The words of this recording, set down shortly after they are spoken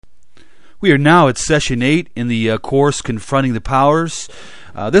We are now at session 8 in the course Confronting the Powers.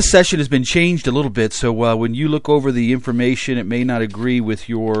 This session has been changed a little bit, so when you look over the information, it may not agree with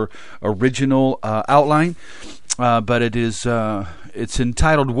your original outline, but it's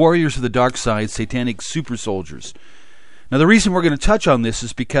entitled Warriors of the Dark Side, Satanic Super Soldiers. Now, the reason we're going to touch on this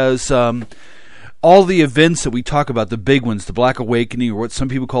is because all the events that we talk about, the big ones, the Black Awakening, or what some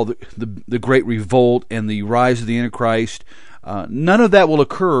people call the Great Revolt and the rise of the Antichrist, none of that will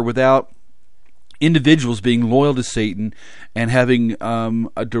occur without individuals being loyal to Satan and having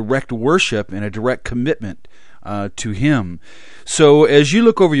a direct worship and a direct commitment to him. So as you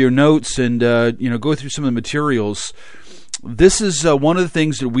look over your notes and go through some of the materials, this is one of the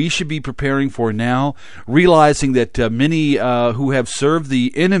things that we should be preparing for now, realizing that many who have served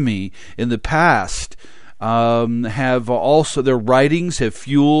the enemy in the past have also, their writings have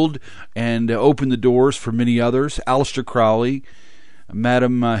fueled and opened the doors for many others. Aleister Crowley,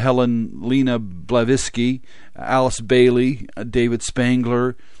 Madam Helen Lena Blavatsky, Alice Bailey, David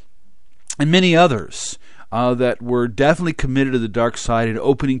Spangler, and many others that were definitely committed to the dark side and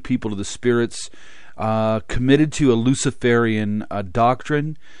opening people to the spirits, committed to a Luciferian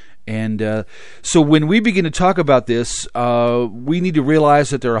doctrine. And so when we begin to talk about this, we need to realize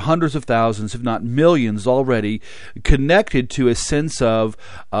that there are hundreds of thousands, if not millions already, connected to a sense of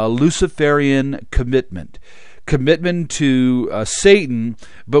Luciferian commitment to Satan,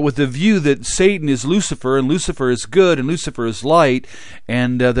 but with the view that Satan is Lucifer, and Lucifer is good, and Lucifer is light,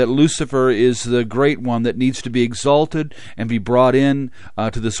 and that Lucifer is the great one that needs to be exalted and be brought in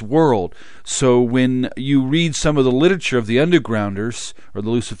to this world. So when you read some of the literature of the undergrounders, or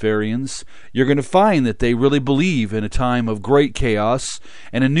the Luciferians, you're going to find that they really believe in a time of great chaos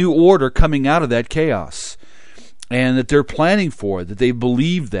and a new order coming out of that chaos, and that they're planning for it, that they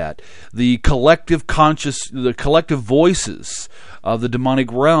believe that. The collective voices of the demonic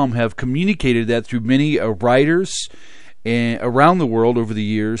realm have communicated that through many writers around the world over the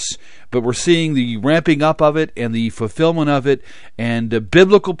years, but we're seeing the ramping up of it and the fulfillment of it, and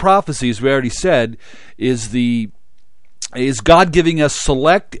biblical prophecy, as we already said, is God giving us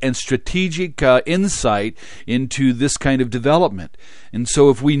select and strategic insight into this kind of development. And so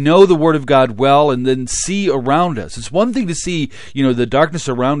if we know the Word of God well and then see around us, it's one thing to see, the darkness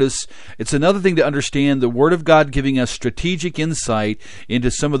around us. It's another thing to understand the Word of God giving us strategic insight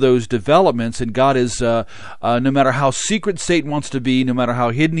into some of those developments. And God is, no matter how secret Satan wants to be, no matter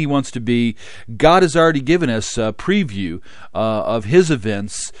how hidden he wants to be, God has already given us a preview of his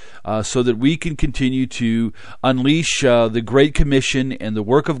events so that we can continue to unleash the Great Commission and the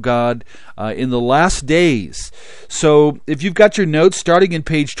work of God in the last days. So if you've got your notes starting in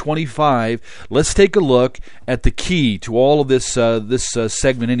page 25, let's take a look at the key to all of this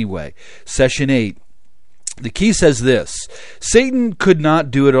segment anyway. Session 8. The key says this: Satan could not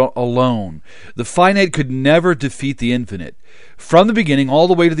do it alone. The finite could never defeat the infinite. From the beginning all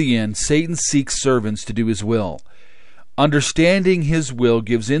the way to the end, Satan seeks servants to do his will. Understanding his will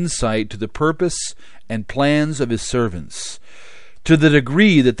gives insight to the purpose and plans of his servants. To the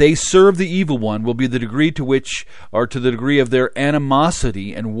degree that they serve the evil one will be the degree to which, or to the degree of their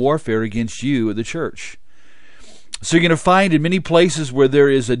animosity and warfare against you, the church. So you're going to find in many places where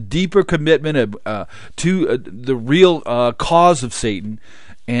there is a deeper commitment to the real cause of Satan,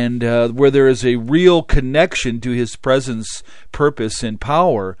 and where there is a real connection to his presence, purpose, and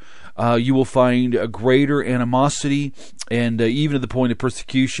power, you will find a greater animosity and even to the point of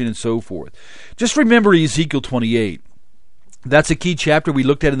persecution and so forth. Just remember Ezekiel 28. That's a key chapter we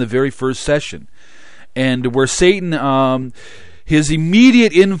looked at in the very first session. And where Satan, his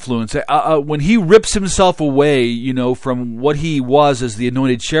immediate influence, when he rips himself away, from what he was as the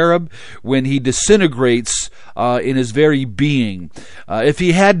anointed cherub, when he disintegrates in his very being. If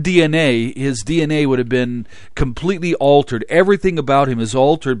he had DNA, his DNA would have been completely altered. Everything about him is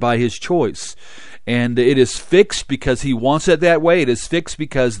altered by his choice. And it is fixed because he wants it that way. It is fixed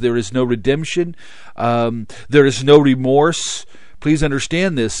because there is no redemption. There is no remorse. Please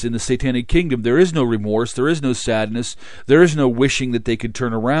understand this, in the satanic kingdom, there is no remorse, there is no sadness, there is no wishing that they could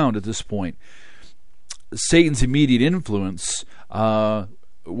turn around at this point. Satan's immediate influence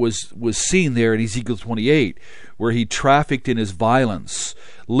was seen there in Ezekiel 28, where he trafficked in his violence,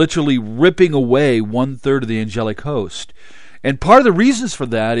 literally ripping away 1/3 of the angelic host. And part of the reasons for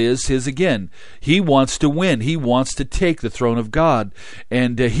that is he wants to win. He wants to take the throne of God,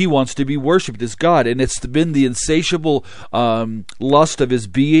 and he wants to be worshipped as God. And it's been the insatiable lust of his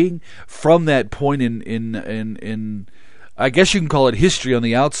being from that point in I guess you can call it history on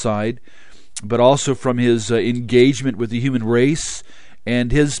the outside, but also from his engagement with the human race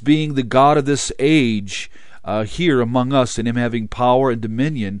and his being the God of this age. here among us, and him having power and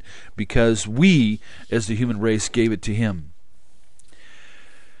dominion because we, as the human race, gave it to him.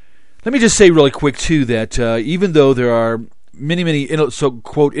 Let me just say really quick, too, that even though there are many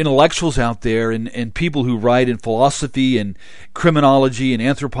so-quote intellectuals out there and people who write in philosophy and criminology and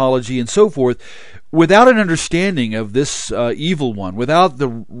anthropology and so forth, without an understanding of this evil one, without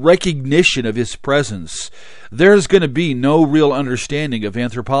the recognition of his presence, there's going to be no real understanding of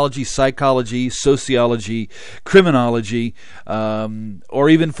anthropology, psychology, sociology, criminology, or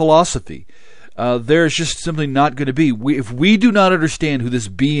even philosophy. There's just simply not going to be. If we do not understand who this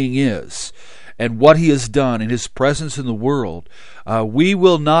being is and what he has done and his presence in the world, we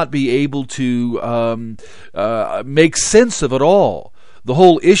will not be able to make sense of it all. The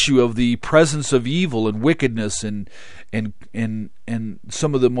whole issue of the presence of evil and wickedness and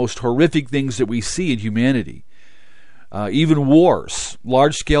some of the most horrific things that we see in humanity. Even wars,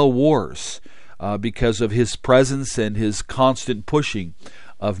 large-scale wars, because of his presence and his constant pushing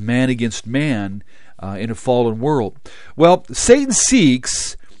of man against man in a fallen world. Well, Satan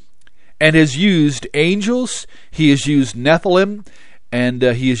seeks and has used angels, he has used Nephilim, and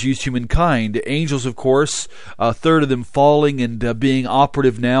he has used humankind. Angels, of course, a third of them falling and being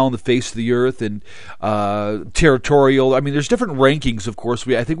operative now on the face of the earth, and territorial. I mean, there's different rankings, of course.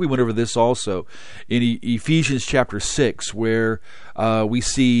 I think we went over this also in Ephesians chapter 6, where we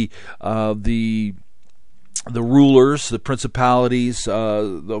see the rulers, the principalities,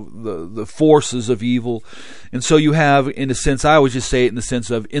 the forces of evil. And so you have, in a sense, I always just say it in the sense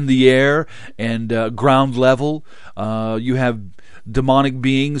of in the air and ground level. You have demonic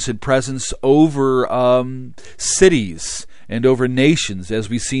beings and presence over cities and over nations, as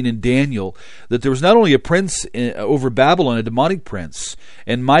we've seen in Daniel, that there was not only a prince over Babylon, a demonic prince,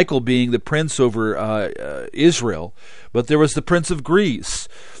 and Michael being the prince over Israel, but there was the prince of Greece.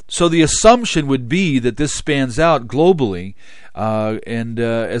 So the assumption would be that this spans out globally, and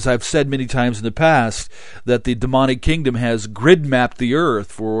as I've said many times in the past, that the demonic kingdom has grid mapped the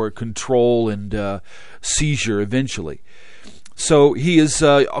earth for control and seizure eventually. So he is,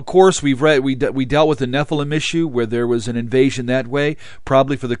 of course, we dealt with the Nephilim issue, where there was an invasion that way,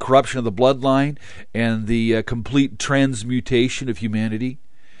 probably for the corruption of the bloodline and the complete transmutation of humanity.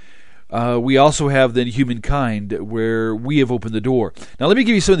 We also have then humankind, where we have opened the door. Now let me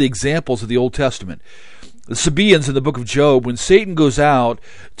give you some of the examples of the Old Testament. The Sabaeans in the book of Job, when Satan goes out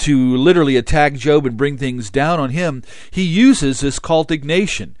to literally attack Job and bring things down on him, he uses this cultic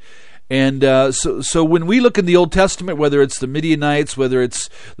nation. And so when we look in the Old Testament, whether it's the Midianites, whether it's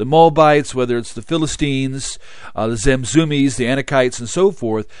the Moabites, whether it's the Philistines, the Zamzumis, the Anakites, and so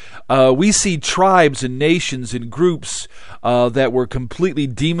forth, we see tribes and nations and groups that were completely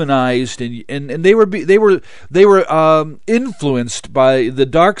demonized, and they were influenced by the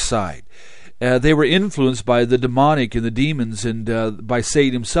dark side. They were influenced by the demonic and the demons and by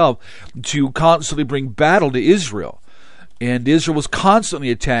Satan himself to constantly bring battle to Israel. And Israel was constantly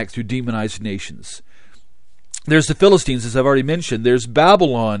attacked through demonized nations. There's the Philistines, as I've already mentioned. There's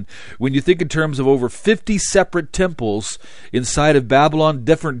Babylon. When you think in terms of over 50 separate temples inside of Babylon,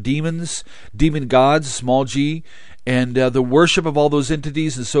 different demons, demon gods, small g, and the worship of all those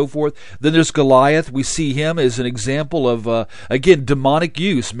entities and so forth. Then there's Goliath. We see him as an example of, again, demonic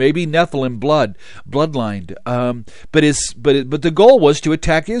use, maybe Nephilim bloodline. But the goal was to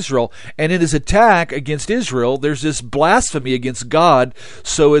attack Israel. And in his attack against Israel, there's this blasphemy against God.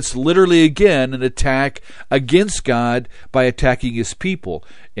 So it's literally, again, an attack against God by attacking his people.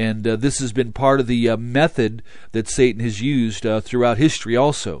 And this has been part of the method that Satan has used throughout history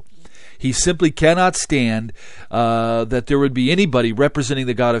also. He simply cannot stand that there would be anybody representing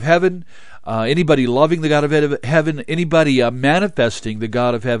the God of heaven, anybody loving the God of heaven, anybody manifesting the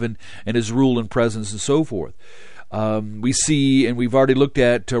God of heaven and his rule and presence and so forth. We see, and we've already looked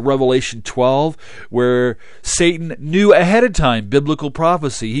at Revelation 12, where Satan knew ahead of time biblical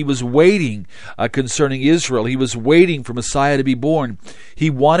prophecy. He was waiting concerning Israel. He was waiting for Messiah to be born. He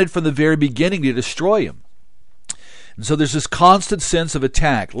wanted from the very beginning to destroy him. And so there's this constant sense of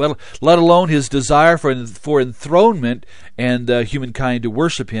attack, let alone his desire for enthronement and humankind to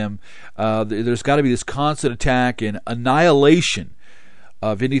worship him. There's got to be this constant attack and annihilation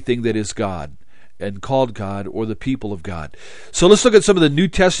of anything that is God and called God or the people of God. So let's look at some of the New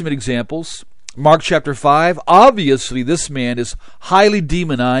Testament examples. Mark chapter 5, obviously this man is highly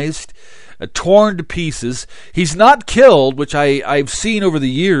demonized, torn to pieces. He's not killed, which I've seen over the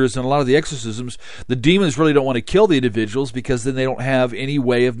years in a lot of the exorcisms. The demons really don't want to kill the individuals because then they don't have any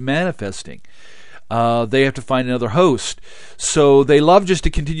way of manifesting. they have to find another host. So they love just to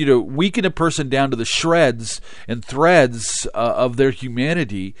continue to weaken a person down to the shreds and threads of their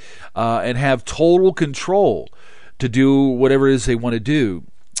humanity, and have total control to do whatever it is they want to do.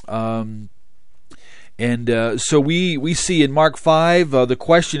 So we see in Mark 5, the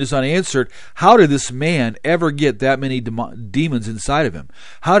question is unanswered. How did this man ever get that many demons inside of him?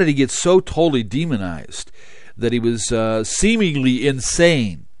 How did he get so totally demonized that he was seemingly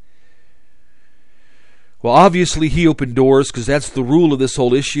insane? Well, obviously he opened doors, because that's the rule of this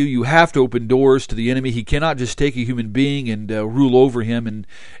whole issue. You have to open doors to the enemy. He cannot just take a human being and rule over him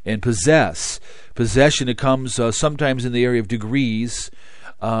and possess. Possession, it comes sometimes in the area of degrees.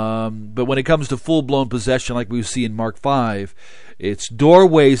 But when it comes to full-blown possession, like we see in Mark 5, it's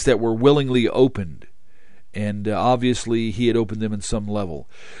doorways that were willingly opened. And obviously he had opened them in some level.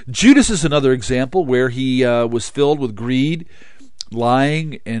 Judas is another example where he was filled with greed,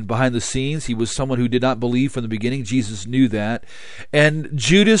 lying, and behind the scenes he was someone who did not believe from the beginning. Jesus knew that. And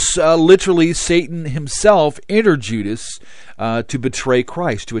Judas, literally Satan himself entered Judas to betray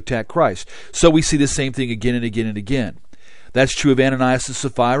Christ, to attack Christ. So we see the same thing again and again and again. That's true of Ananias and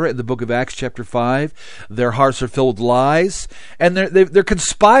Sapphira in the book of Acts chapter 5. Their hearts are filled with lies, and they're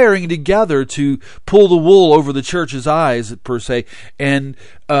conspiring together to pull the wool over the church's eyes, per se, and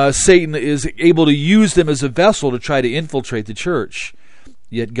Satan is able to use them as a vessel to try to infiltrate the church.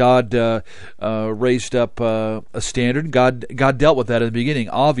 Yet God raised up a standard. God dealt with that in the beginning,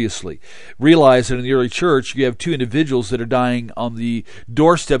 obviously. Realize that in the early church, you have two individuals that are dying on the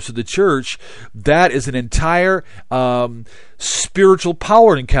doorsteps of the church. That is an entire spiritual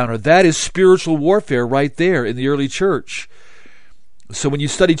power encounter. That is spiritual warfare right there in the early church. So when you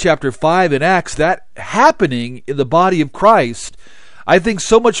study chapter 5 in Acts, that happening in the body of Christ, I think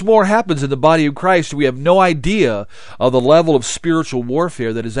so much more happens in the body of Christ. We have no idea of the level of spiritual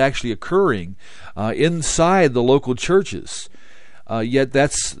warfare that is actually occurring inside the local churches. Yet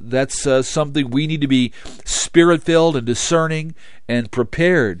that's something we need to be spirit-filled and discerning and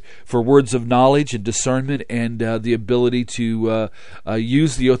prepared for words of knowledge and discernment, and the ability to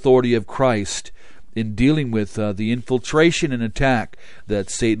use the authority of Christ in dealing with the infiltration and attack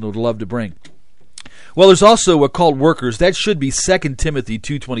that Satan would love to bring. Well, there's also occult workers. That should be 2 Timothy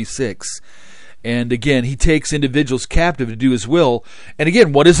 2:26. And again, he takes individuals captive to do his will. And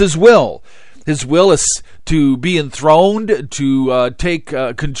again, what is his will? His will is to be enthroned, to take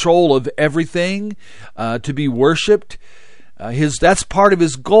control of everything, to be worshipped. That's part of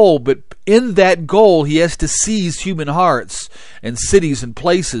his goal, but in that goal, he has to seize human hearts and cities and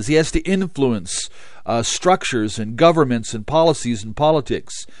places. He has to influence structures and governments and policies and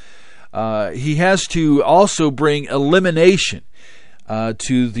politics. He has to also bring elimination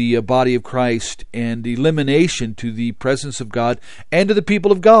to the body of Christ, and elimination to the presence of God and to the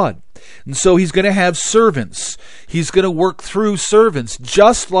people of God. And so he's going to have servants. He's going to work through servants,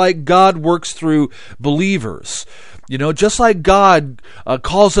 just like God works through believers. You know, just like God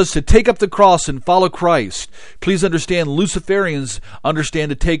calls us to take up the cross and follow Christ. Please understand, Luciferians understand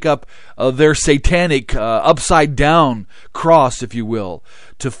to take up their satanic upside-down cross, if you will,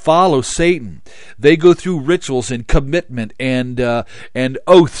 to follow Satan. They go through rituals and commitment and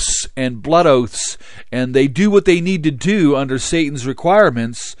oaths and blood oaths, and they do what they need to do under Satan's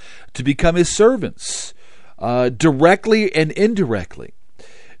requirements to become his servants, directly and indirectly.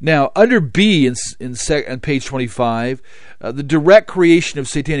 Now, under B on page 25, the direct creation of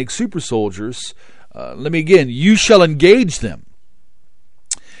satanic super soldiers, you shall engage them.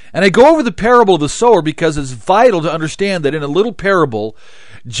 And I go over the parable of the sower because it's vital to understand that in a little parable,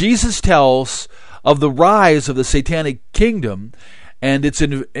 Jesus tells of the rise of the satanic kingdom, and it's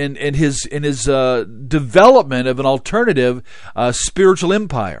in his development of an alternative spiritual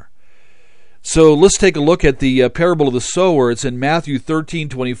empire. So let's take a look at the parable of the sower. It's in Matthew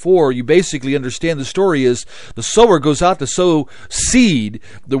 13:24. You basically understand the story is the sower goes out to sow seed.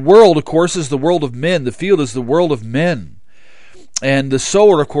 The world, of course, is the world of men. The field is the world of men. And the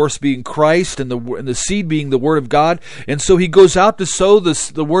sower, of course, being Christ, and the seed being the Word of God. And so he goes out to sow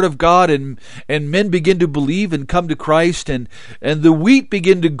the Word of God, and men begin to believe and come to Christ, and the wheat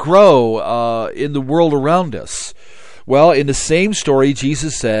begin to grow in the world around us. Well, in the same story,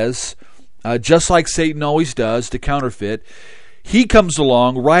 Jesus says, just like Satan always does to counterfeit, he comes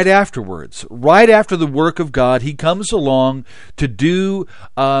along right afterwards. Right after the work of God, he comes along to do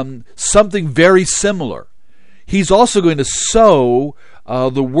something very similar. He's also going to sow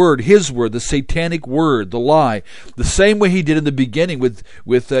the word, his word, the satanic word, the lie, the same way he did in the beginning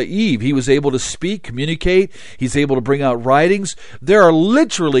with Eve. He was able to speak, communicate. He's able to bring out writings. There are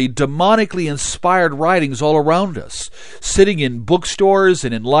literally demonically inspired writings all around us, sitting in bookstores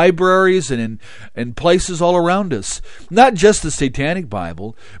and in libraries and in places all around us. Not just the Satanic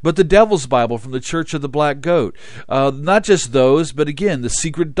Bible, but the Devil's Bible from the Church of the Black Goat. Not just those, but again, the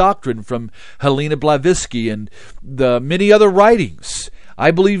Secret Doctrine from Helena Blavatsky and the many other writings.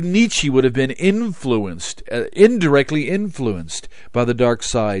 I believe Nietzsche would have been influenced, indirectly influenced by the dark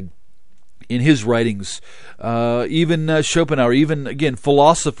side in his writings. Even Schopenhauer, even, again,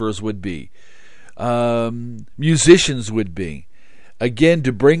 philosophers would be. Musicians would be. Again,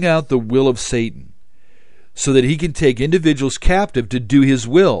 to bring out the will of Satan so that he can take individuals captive to do his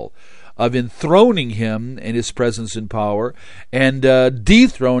will of enthroning him and his presence and power, and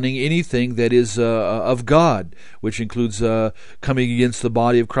dethroning anything that is of God, which includes coming against the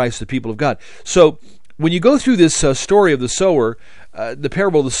body of Christ, the people of God. So when you go through this story of the sower, the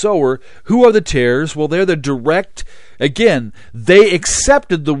parable of the sower, who are the tares? Well, they're the direct, again, they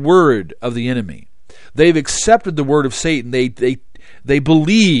accepted the word of the enemy. They've accepted the word of Satan. They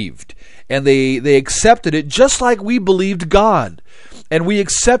believed, and they accepted it just like we believed God. And we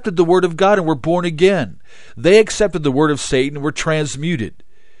accepted the word of God and were born again. They accepted the word of Satan and were transmuted.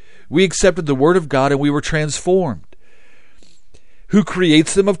 We accepted the word of God and we were transformed. Who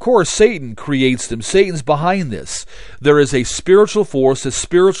creates them? Of course, Satan creates them. Satan's behind this. There is a spiritual force, a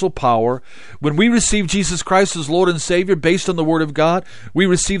spiritual power. When we receive Jesus Christ as Lord and Savior based on the word of God, we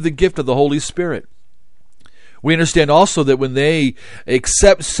receive the gift of the Holy Spirit. We understand also that when they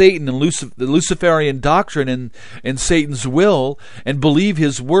accept Satan and the Luciferian doctrine and Satan's will and believe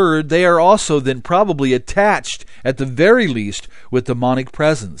his word, they are also then probably attached, at the very least, with demonic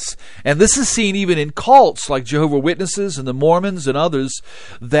presence. And this is seen even in cults like Jehovah's Witnesses and the Mormons and others,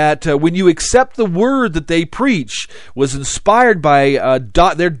 that when you accept the word that they preach was inspired by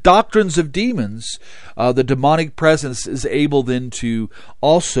their doctrines of demons, the demonic presence is able then to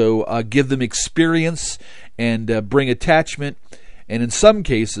also give them experience and bring attachment, and in some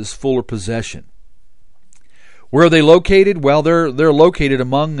cases, fuller possession. Where are they located? Well, they're located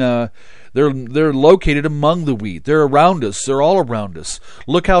among they're located among the wheat. They're around us. They're all around us.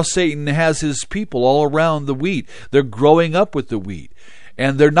 Look how Satan has his people all around the wheat. They're growing up with the wheat.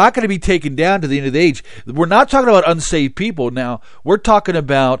 And they're not going to be taken down to the end of the age. We're not talking about unsaved people now. We're talking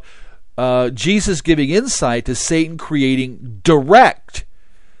about Jesus giving insight to Satan creating direct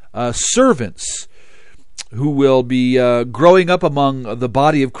servants who will be growing up among the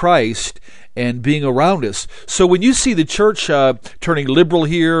body of Christ and being around us. So when you see the church turning liberal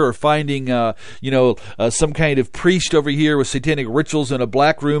here, or finding some kind of priest over here with satanic rituals in a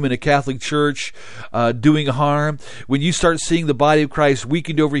black room in a Catholic church doing harm, when you start seeing the body of Christ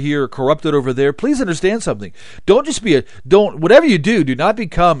weakened over here or corrupted over there, please understand something. Whatever you do, do not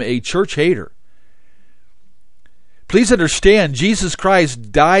become a church hater. Please understand, Jesus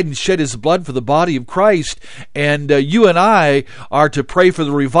Christ died and shed his blood for the body of Christ, and you and I are to pray for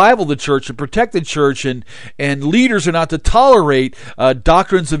the revival of the church and protect the church, and leaders are not to tolerate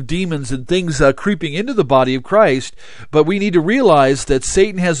doctrines of demons and things creeping into the body of Christ, but we need to realize that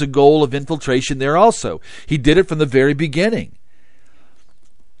Satan has a goal of infiltration there also. He did it from the very beginning.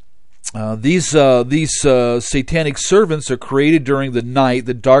 These satanic servants are created during the night,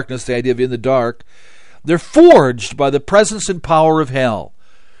 the darkness, the idea of in the dark. They're forged by the presence and power of hell,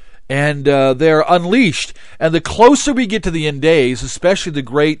 and they're unleashed. And the closer we get to the end days, especially the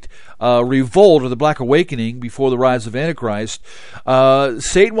great revolt or the Black Awakening before the rise of Antichrist,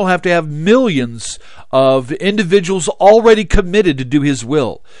 Satan will have to have millions of individuals already committed to do his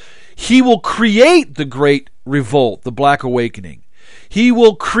will. He will create the great revolt, the Black Awakening. He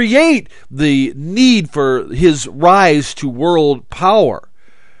will create the need for his rise to world power.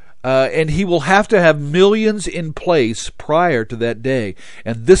 And he will have to have millions in place prior to that day.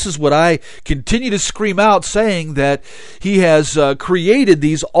 And this is what I continue to scream out, saying that he has created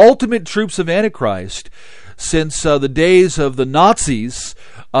these ultimate troops of Antichrist since the days of the Nazis,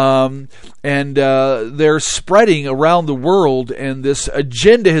 and they're spreading around the world, and this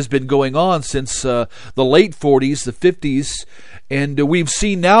agenda has been going on since the late 40s, the 50s, and we've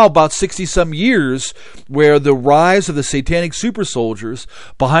seen now about 60-some years where the rise of the satanic super soldiers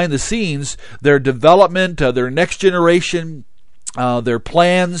behind the scenes, their development, their next generation, their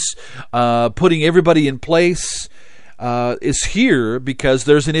plans, putting everybody in place, is here because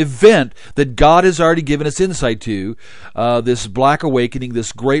there's an event that God has already given us insight to, this Black Awakening,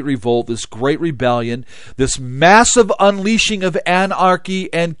 this great revolt, this great rebellion, this massive unleashing of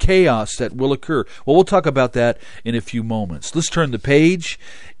anarchy and chaos that will occur. Well, we'll talk about that in a few moments. Let's turn the page.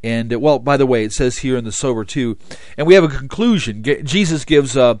 And, well, by the way, it says here in the Sower too, and we have a conclusion. Jesus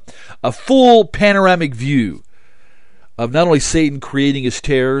gives a full panoramic view of not only Satan creating his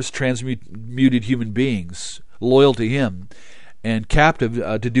terrors, transmuted human beings, loyal to him, and captive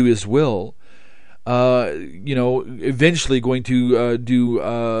to do his will, eventually going to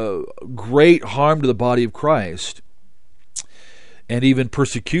do great harm to the body of Christ, and even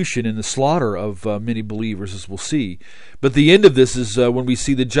persecution and the slaughter of many believers, as we'll see. But the end of this is when we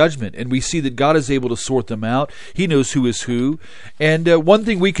see the judgment, and we see that God is able to sort them out. He knows who is who. And one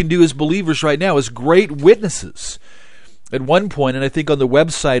thing we can do as believers right now is great witnesses. At one point, and I think on the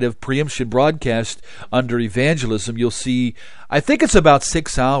website of Preemption Broadcast under evangelism, you'll see, I think it's about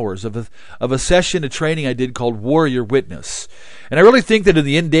 6 hours of a session, a training I did called Warrior Witness. And I really think that in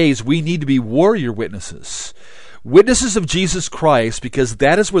the end days, we need to be warrior witnesses. Witnesses of Jesus Christ, because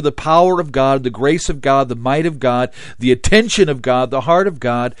that is where the power of God, the grace of God, the might of God, the attention of God, the heart of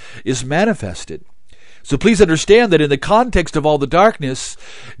God is manifested. So please understand that in the context of all the darkness,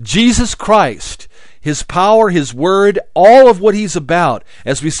 Jesus Christ, His power, His word, all of what He's about,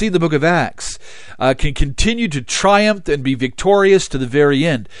 as we see in the book of Acts, can continue to triumph and be victorious to the very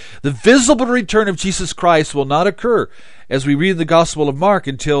end. The visible return of Jesus Christ will not occur, as we read in the Gospel of Mark,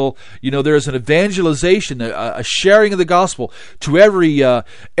 until there is an evangelization, a sharing of the gospel to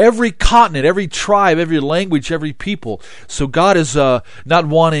every continent, every tribe, every language, every people. So God is not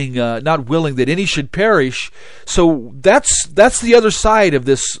willing that any should perish. So that's the other side of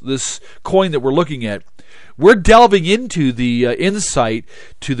this coin that we're looking at. We're delving into the insight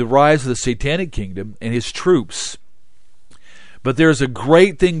to the rise of the Satanic kingdom and his troops. But there's a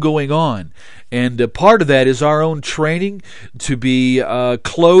great thing going on, and part of that is our own training to be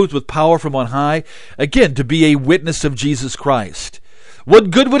clothed with power from on high, again, to be a witness of Jesus Christ. What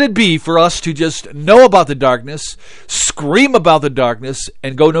good would it be for us to just know about the darkness, scream about the darkness,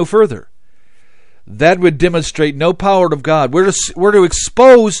 and go no further? That would demonstrate no power of God. We're to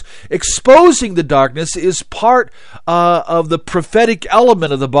exposing the darkness is part of the prophetic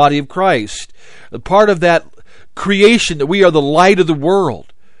element of the body of Christ, part of that creation, that we are the light of the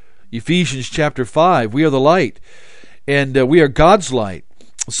world. Ephesians chapter 5, we are the light, and we are God's light.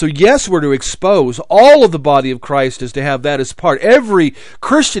 So yes, we're to expose. All of the body of Christ is to have that as part. Every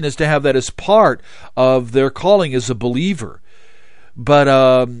Christian is to have that as part of their calling as a believer.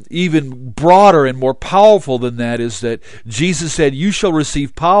 But even broader and more powerful than that is that Jesus said, "You shall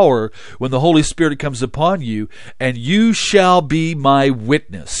receive power when the Holy Spirit comes upon you, and you shall be my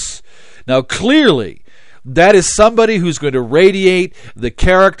witness." Now clearly, that is somebody who's going to radiate the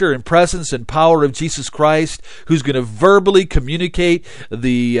character and presence and power of Jesus Christ, who's going to verbally communicate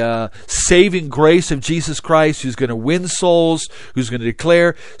the saving grace of Jesus Christ, who's going to win souls, who's going to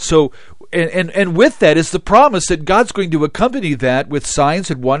declare. So, and with that is the promise that God's going to accompany that with signs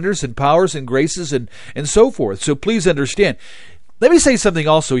and wonders and powers and graces and so forth. So please understand. Let me say something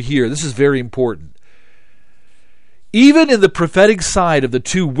also here. This is very important. Even in the prophetic side of the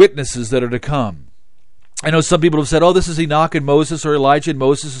two witnesses that are to come, I know some people have said, this is Enoch and Moses, or Elijah and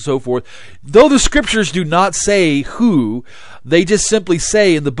Moses, and so forth. Though the scriptures do not say who, they just simply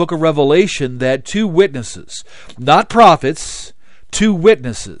say in the book of Revelation that two witnesses, not prophets, two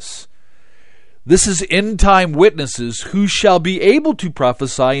witnesses. This is end-time witnesses who shall be able to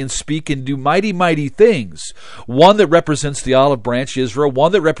prophesy and speak and do mighty, mighty things. One that represents the olive branch, Israel,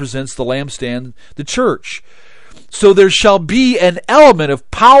 one that represents the lampstand, the church. So there shall be an element of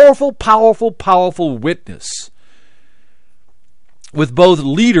powerful, powerful, powerful witness. With both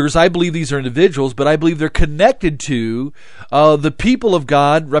leaders, I believe these are individuals, but I believe they're connected to the people of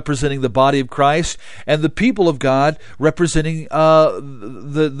God representing the body of Christ, and the people of God representing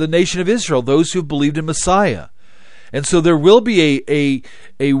the nation of Israel, those who believed in Messiah. And so there will be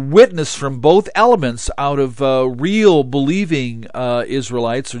a witness from both elements out of real believing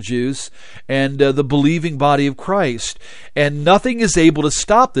Israelites or Jews and the believing body of Christ. And nothing is able to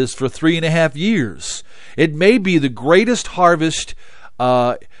stop this for 3.5 years. It may be the greatest harvest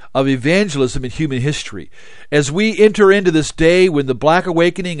of evangelism in human history. As we enter into this day when the Black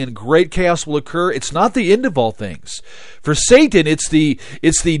Awakening and great chaos will occur, it's not the end of all things. For Satan, it's the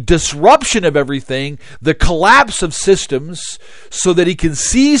disruption of everything, the collapse of systems, so that he can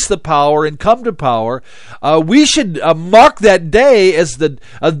seize the power and come to power. We should mark that day as the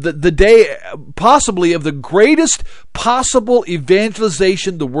day possibly of the greatest possible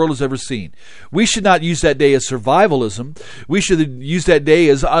evangelization the world has ever seen. We should not use that day as survivalism. We should use that day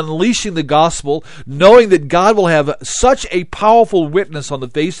as unleashing the gospel, knowing that God will have such a powerful witness on the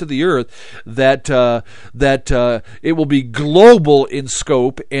face of the earth that it will be global in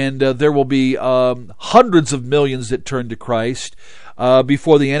scope, and there will be hundreds of millions that turn to Christ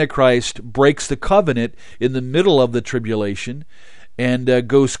before the Antichrist breaks the covenant in the middle of the tribulation and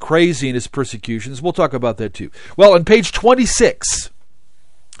goes crazy in his persecutions. We'll talk about that too. Well, on page 26,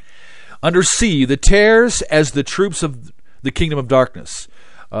 under C, the tares as the troops of the kingdom of darkness,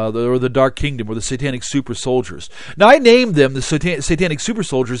 or the dark kingdom, or the satanic super soldiers. Now, I named them the satanic super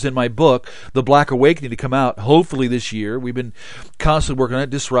soldiers in my book, The Black Awakening, to come out hopefully this year. We've been constantly working on it,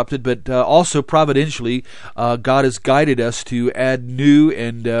 Disrupted, but also providentially, God has guided us to add new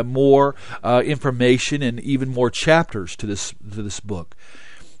and more information and even more chapters to this book.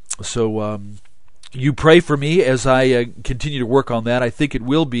 So, you pray for me as I continue to work on that. I think it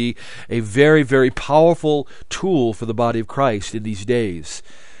will be a very, very powerful tool for the body of Christ in these days.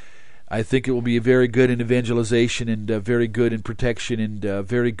 I think it will be very good in evangelization and very good in protection and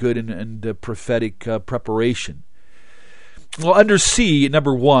very good in prophetic preparation. Well, under C,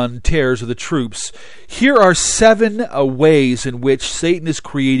 number 1, tares of the troops, here are 7 ways in which Satan is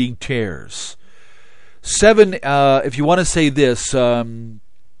creating tares. 7, if you want to say this,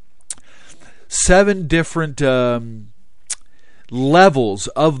 7 different levels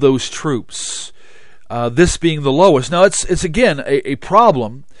of those troops, this being the lowest. Now, it's again a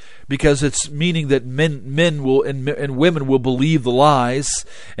problem, because it's meaning that men will and women will believe the lies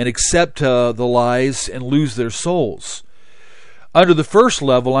and accept the lies and lose their souls. Under the first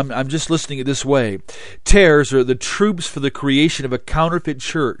level, I'm just listing it this way. Tares are the troops for the creation of a counterfeit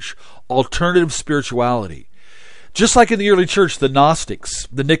church, alternative spirituality. Just like in the early church, the Gnostics,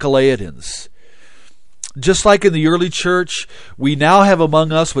 the Nicolaitans. Just like in the early church, we now have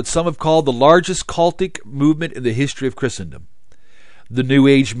among us what some have called the largest cultic movement in the history of Christendom, the New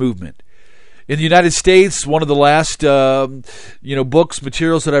Age movement. In the United States, one of the last books,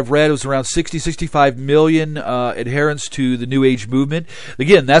 materials that I've read was around 65 million adherents to the New Age movement.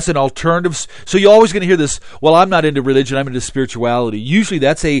 Again, that's an alternative. So you're always going to hear this, well, I'm not into religion, I'm into spirituality. Usually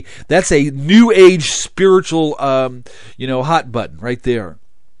that's a New Age spiritual hot button right there,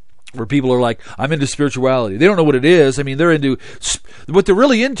 where people are like, I'm into spirituality. They don't know what it is. I mean, what they're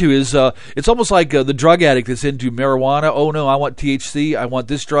really into is, it's almost like the drug addict that's into marijuana. Oh no, I want THC. I want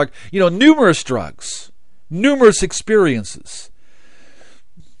this drug. Numerous drugs, numerous experiences.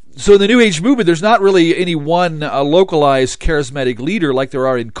 So in the New Age movement, there's not really any one localized charismatic leader like there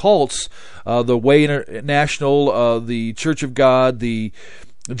are in cults. The Way International, the Church of God, the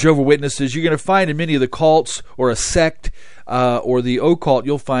Jehovah's Witnesses. You're going to find in many of the cults or a sect, or the occult,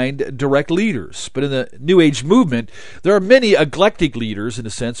 you'll find direct leaders. But in the New Age movement, there are many eclectic leaders, in a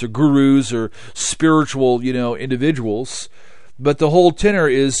sense, or gurus, or spiritual, individuals. But the whole tenor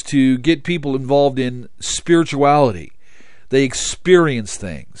is to get people involved in spirituality. They experience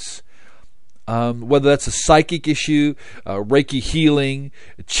things. Whether that's a psychic issue, Reiki healing,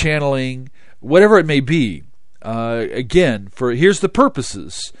 channeling, whatever it may be. Here's the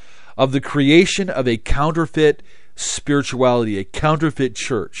purposes of the creation of a counterfeit spirituality, a counterfeit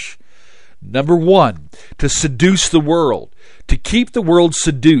church. Number 1, to seduce the world, to keep the world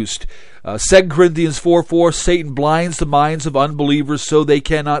seduced. 2 Corinthians 4:4, Satan blinds the minds of unbelievers so they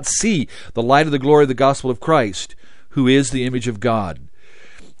cannot see the light of the glory of the gospel of Christ, who is the image of God.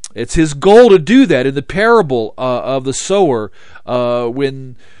 It's his goal to do that. In the parable of the sower,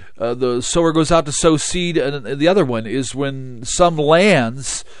 when the sower goes out to sow seed, and the other one is when some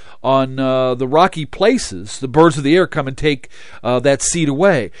lands on the rocky places, the birds of the air come and take that seed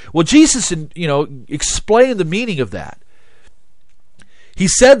away. Well, Jesus, explained the meaning of that. He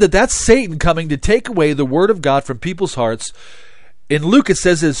said that that's Satan coming to take away the word of God from people's hearts. In Luke it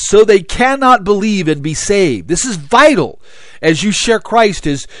says this, so they cannot believe and be saved. This is vital as you share Christ,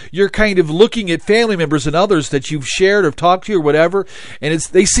 as you're kind of looking at family members and others that you've shared or talked to or whatever, and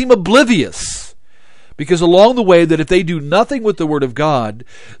they seem oblivious. Because along the way, that if they do nothing with the Word of God,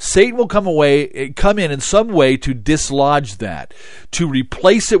 Satan will come in some way to dislodge that, to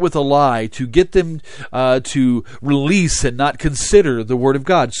replace it with a lie, to get them to release and not consider the Word of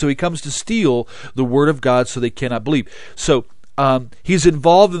God. So he comes to steal the Word of God so they cannot believe. So He's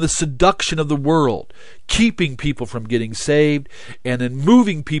involved in the seduction of the world, keeping people from getting saved, and then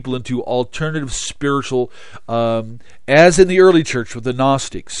moving people into alternative spiritual, as in the early church with the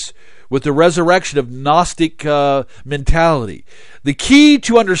Gnostics, with the resurrection of Gnostic mentality. The key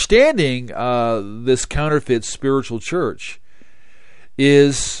to understanding this counterfeit spiritual church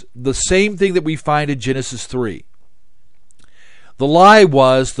is the same thing that we find in Genesis 3. The lie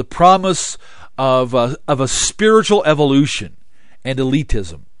was the promise of a spiritual evolution and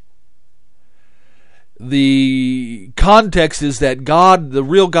elitism. The context is that God, the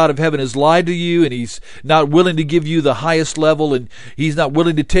real God of heaven, has lied to you, and He's not willing to give you the highest level, and He's not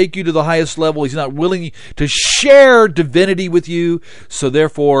willing to take you to the highest level. He's not willing to share divinity with you. So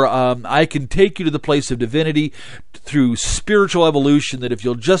therefore, I can take you to the place of divinity through spiritual evolution, that if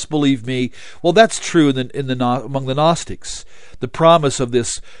you'll just believe me. Well, that's true among the Gnostics. The promise of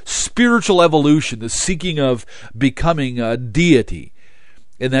this spiritual evolution, the seeking of becoming a deity.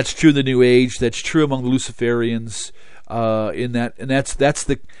 And that's true in the New Age. That's true among the Luciferians.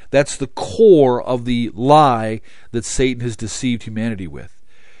 That's the core of the lie that Satan has deceived humanity with.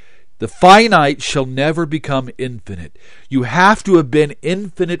 The finite shall never become infinite. You have to have been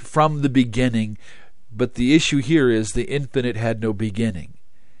infinite from the beginning, but the issue here is the infinite had no beginning.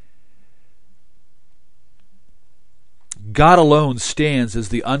 God alone stands as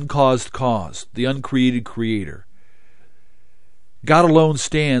the uncaused cause, the uncreated creator. God alone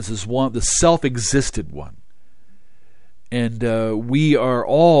stands as one, the self-existed one. And we are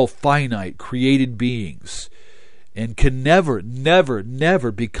all finite, created beings, and can never, never,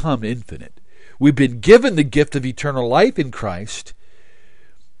 never become infinite. We've been given the gift of eternal life in Christ,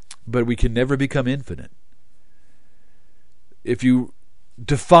 but we can never become infinite. If you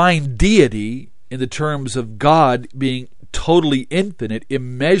define deity in the terms of God being totally infinite,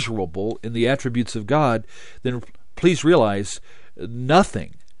 immeasurable in the attributes of God, then please realize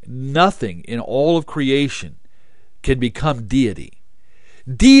nothing in all of creation can become deity.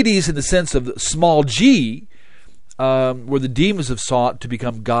 Deities in the sense of small g, where the demons have sought to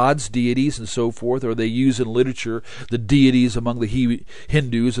become gods, deities, and so forth, or they use in literature the deities among the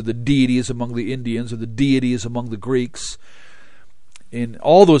Hindus, or the deities among the Indians, or the deities among the Greeks. In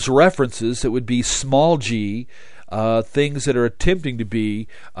all those references, it would be small g, things that are attempting to be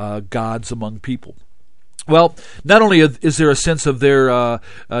gods among people. Well, not only is there a sense of their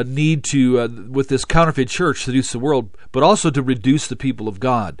need to, with this counterfeit church, seduce the world, but also to reduce the people of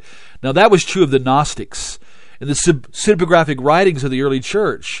God. Now, that was true of the Gnostics. In the pseudepigraphic writings of the early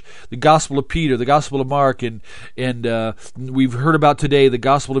church, the Gospel of Peter, the Gospel of Mark, and we've heard about today the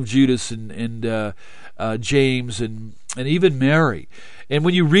Gospel of Judas and James and even Mary. And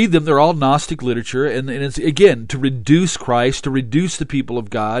when you read them, they're all Gnostic literature, and it's, again, to reduce Christ, to reduce the people of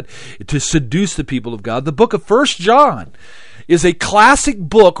God, to seduce the people of God. The book of 1 John is a classic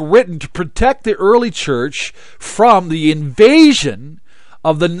book written to protect the early church from the invasion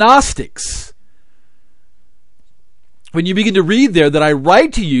of the Gnostics. When you begin to read there that I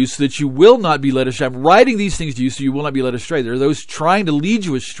write to you so that you will not be led astray, I'm writing these things to you so you will not be led astray. There are those trying to lead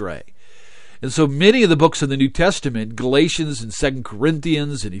you astray. And so many of the books of the New Testament, Galatians and 2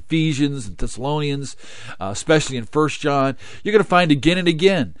 Corinthians and Ephesians and Thessalonians, especially in 1 John, you're going to find again and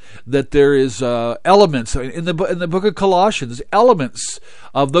again that there is elements in the book of Colossians, elements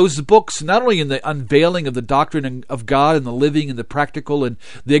of those books, not only in the unveiling of the doctrine of God and the living and the practical and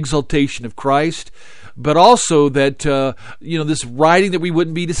the exaltation of Christ, but also that, this writing that we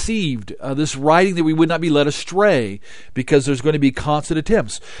wouldn't be deceived, this writing that we would not be led astray, because there's going to be constant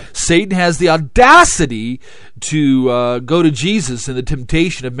attempts. Satan has the audacity to go to Jesus in the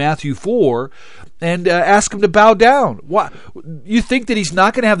temptation of Matthew 4 and ask him to bow down. What? You think that he's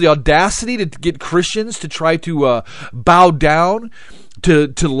not going to have the audacity to get Christians to try to bow down, to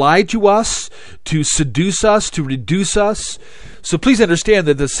lie to us, to seduce us, to reduce us? So please understand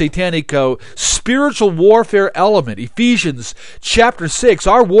that the satanic spiritual warfare element, Ephesians chapter 6,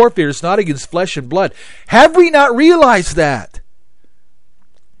 our warfare is not against flesh and blood. Have we not realized that?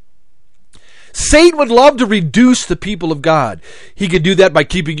 Satan would love to reduce the people of God. He can do that by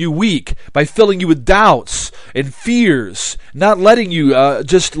keeping you weak, by filling you with doubts and fears, not letting you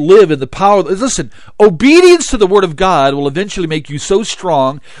just live in the power. Listen, obedience to the Word of God will eventually make you so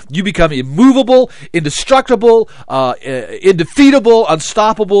strong, you become immovable, indestructible, indefeatable,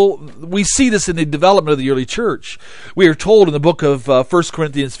 unstoppable. We see this in the development of the early church. We are told in the book of 1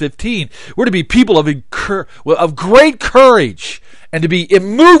 Corinthians 15, we're to be people of great courage and to be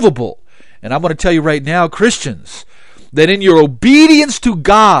immovable. And I'm going to tell you right now, Christians, that in your obedience to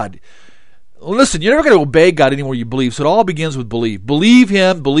God, listen, you're never going to obey God anywhere you believe, so it all begins with belief. Believe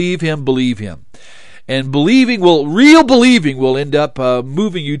Him, believe Him, believe Him. And real believing will end up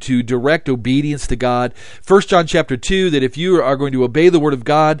moving you to direct obedience to God. 1 John chapter 2, that if you are going to obey the Word of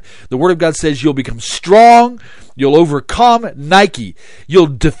God says you'll become strong, you'll overcome Nike, you'll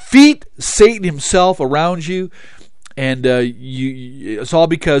defeat Satan himself around you, and it's all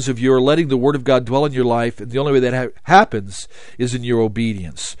because of your letting the Word of God dwell in your life, and the only way that happens is in your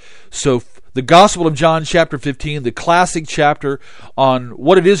obedience. So the Gospel of John chapter 15, the classic chapter on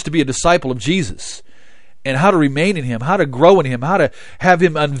what it is to be a disciple of Jesus, and how to remain in Him, how to grow in Him, how to have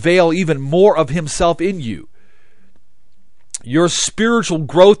Him unveil even more of Himself in you. Your spiritual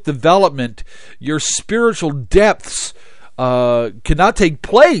growth, development, your spiritual depths cannot take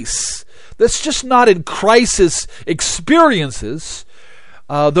place. That's just not in crisis experiences,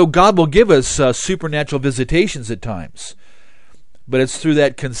 though God will give us supernatural visitations at times. But it's through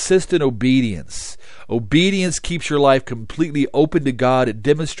that consistent obedience. Obedience keeps your life completely open to God. It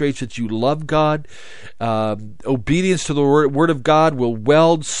demonstrates that you love God. Obedience to the Word of God will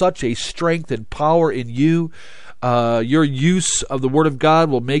weld such a strength and power in you. Your use of the Word of God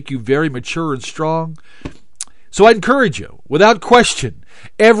will make you very mature and strong. So I encourage you, without question,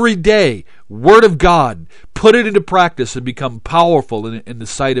 every day, Word of God, put it into practice and become powerful in the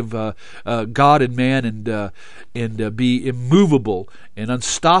sight of God and man, and be immovable and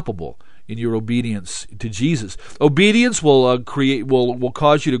unstoppable in your obedience to Jesus. Obedience will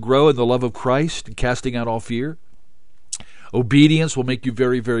cause you to grow in the love of Christ and casting out all fear. Obedience will make you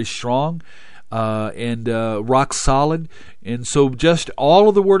very, very strong and rock solid. And so just all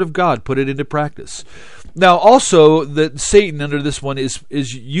of the Word of God, put it into practice. Now, also, that Satan under this one is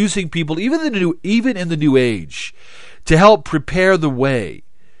using people, even in the New Age, to help prepare the way.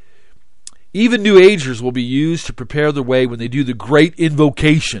 Even New Agers will be used to prepare the way when they do the Great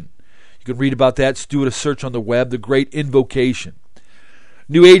Invocation. You can read about that. Do a search on the web, the Great Invocation.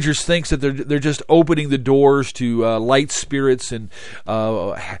 New Agers thinks that they're just opening the doors to light spirits and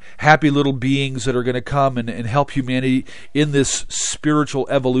happy little beings that are going to come and help humanity in this spiritual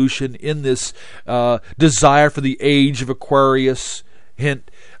evolution, in this desire for the age of Aquarius. Hint,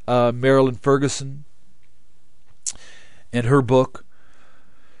 Marilyn Ferguson and her book.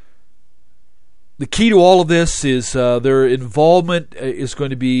 The key to all of this is their involvement is going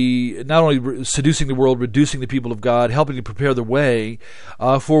to be not only seducing the world, reducing the people of God, helping to prepare the way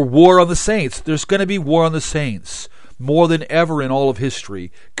for war on the saints. There's going to be war on the saints more than ever in all of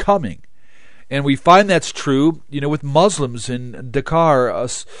history coming. And we find that's true, with Muslims in Dakar,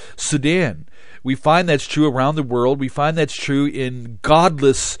 Sudan. We find that's true around the world. We find that's true in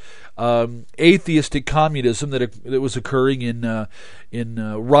godless atheistic communism that was occurring in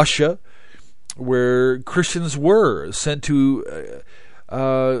Russia, where Christians were sent to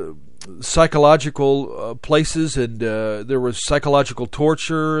psychological places, and there was psychological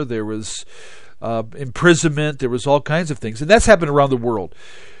torture, there was imprisonment, there was all kinds of things. And that's happened around the world.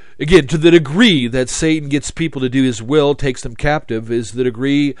 Again, to the degree that Satan gets people to do his will, takes them captive, is the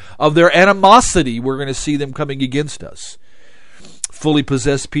degree of their animosity. We're going to see them coming against us. Fully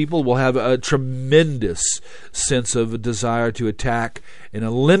possessed people will have a tremendous sense of a desire to attack and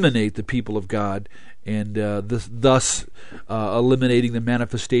eliminate the people of God, and thus eliminating the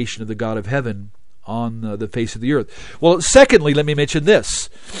manifestation of the God of heaven on the face of the earth. Well, secondly, let me mention this.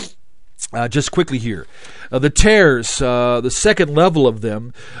 Just quickly here. The tares, the second level of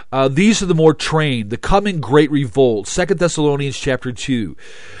them, these are the more trained, the coming great revolt. 2 Thessalonians chapter 2.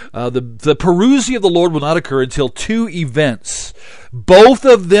 The parousia of the Lord will not occur until two events. Both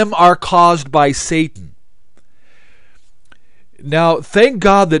of them are caused by Satan. Now, thank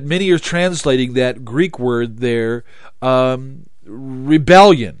God that many are translating that Greek word there,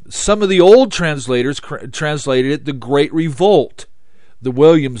 rebellion. Some of the old translators translated it the Great Revolt, the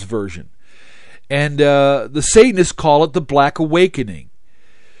Williams version. And the Satanists call it the Black Awakening.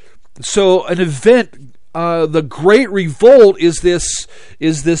 So an event, the Great Revolt is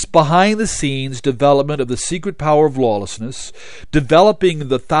this behind-the-scenes development of the secret power of lawlessness, developing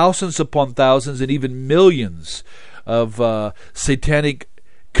the thousands upon thousands and even millions of satanic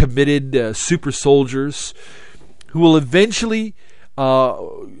committed super soldiers who will eventually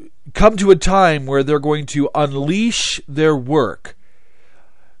come to a time where they're going to unleash their work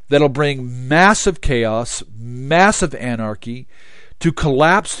that'll bring massive chaos, massive anarchy, to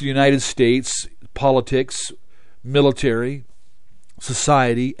collapse the United States politics, military,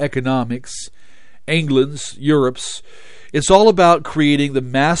 society, economics, England's, Europe's. It's all about creating the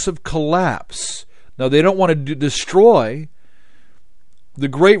massive collapse. Now, they don't want to destroy. The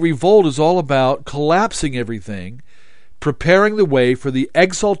Great Revolt is all about collapsing everything, preparing the way for the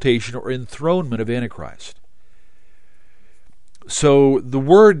exaltation or enthronement of Antichrist. So the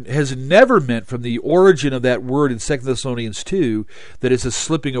word has never meant, from the origin of that word in 2 Thessalonians 2, that it's a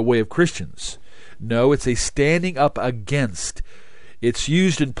slipping away of Christians. No, it's a standing up against. It's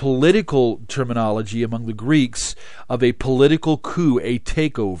used in political terminology among the Greeks of a political coup, a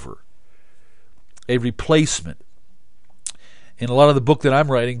takeover, a replacement. And a lot of the book that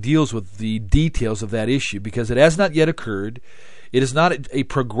I'm writing deals with the details of that issue because it has not yet occurred. It is not a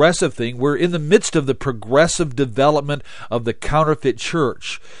progressive thing. We're in the midst of the progressive development of the counterfeit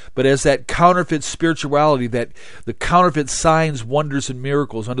church. But as that counterfeit spirituality, that the counterfeit signs, wonders, and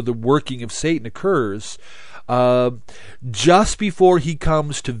miracles under the working of Satan occurs, just before he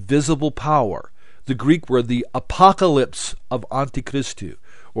comes to visible power, the Greek word, the apocalypse of Antichristu,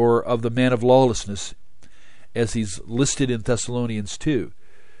 or of the man of lawlessness, as he's listed in Thessalonians 2.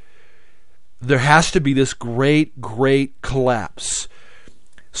 There has to be this great, great collapse.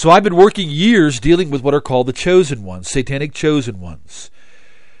 So I've been working years dealing with what are called the chosen ones, satanic chosen ones.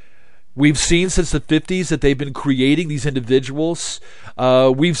 We've seen since the 50s that they've been creating these individuals.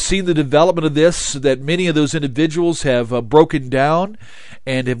 We've seen the development of this, that many of those individuals have broken down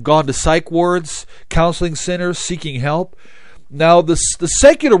and have gone to psych wards, counseling centers, seeking help. Now, the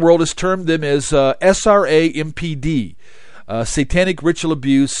secular world has termed them as SRA-MPD, satanic ritual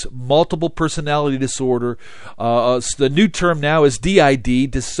abuse, multiple personality disorder. The new term now is DID,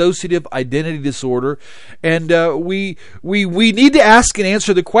 dissociative identity disorder. And we need to ask and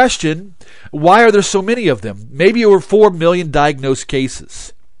answer the question, why are there so many of them? Maybe over 4 million diagnosed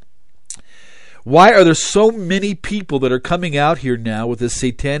cases. Why are there so many people that are coming out here now with this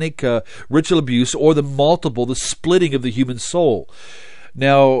satanic ritual abuse, or the splitting of the human soul?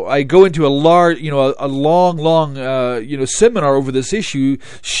 Now, I go into a long seminar over this issue,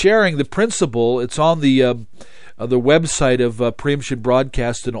 sharing the principle. It's on the website of Preemption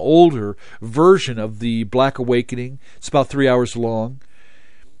Broadcast, an older version of the Black Awakening. It's about 3 hours long.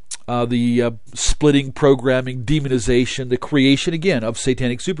 The splitting, programming, demonization, the creation, again, of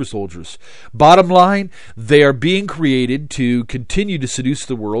satanic super soldiers. Bottom line, they are being created to continue to seduce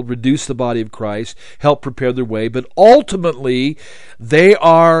the world, reduce the body of Christ, help prepare their way, but ultimately, they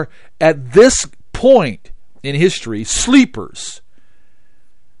are, at this point in history, sleepers.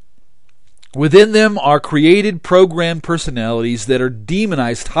 Within them are created, programmed personalities that are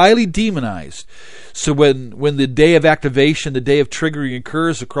demonized, highly demonized. So when the day of activation, the day of triggering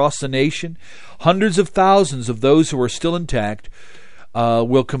occurs across the nation, hundreds of thousands of those who are still intact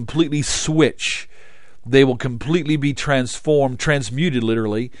will completely switch. They will completely be transformed, transmuted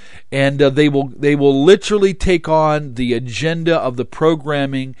literally, and they will literally take on the agenda of the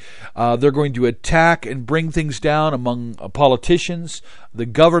programming. They're going to attack and bring things down among politicians, the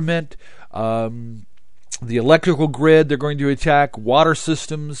government, the electrical grid. They're going to attack water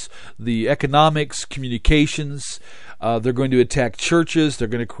systems, the economics, communications. They're going to attack churches. They're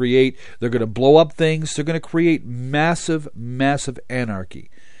going to blow up things. They're going to create massive, massive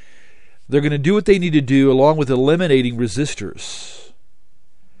anarchy. They're going to do what they need to do, along with eliminating resistors.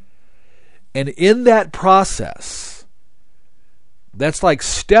 And in that process, that's like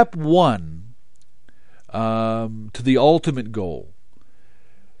step one to the ultimate goal.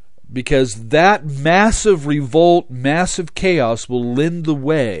 Because that massive revolt, massive chaos will lend the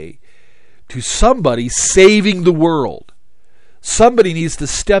way to somebody saving the world. Somebody needs to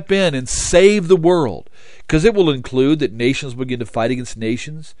step in and save the world. Because it will include that nations begin to fight against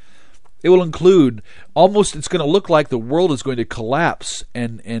nations. It will include, it's going to look like the world is going to collapse.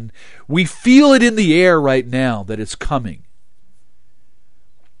 And we feel it in the air right now that it's coming.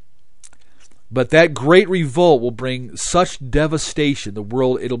 But that great revolt will bring such devastation.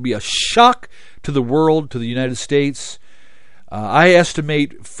 It'll be a shock to the world, to the United States. I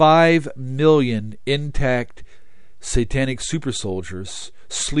estimate 5 million intact satanic super soldiers,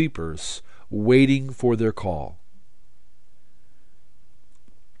 sleepers, waiting for their call.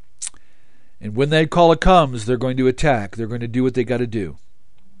 And when that call comes, they're going to attack. They're going to do what they got to do.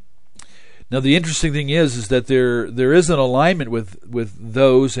 Now, the interesting thing is that there is an alignment with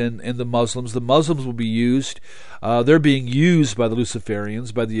those and the Muslims. The Muslims will be used. They're being used by the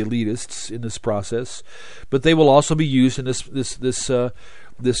Luciferians, by the elitists in this process, but they will also be used in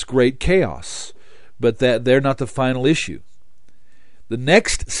this great chaos. But that they're not the final issue. The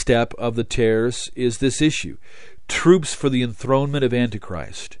next step of the tears is this issue: troops for the enthronement of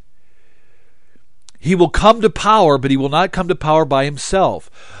Antichrist. He will come to power, but he will not come to power by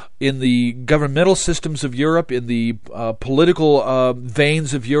himself. In the governmental systems of Europe, in the political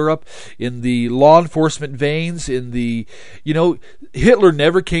veins of Europe, in the law enforcement veins, Hitler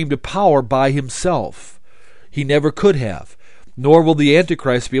never came to power by himself. He never could have. nor will the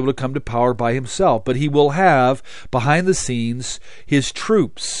Antichrist be able to come to power by himself, but he will have, behind the scenes, his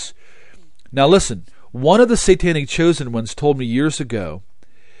troops. Now listen, one of the satanic chosen ones told me years ago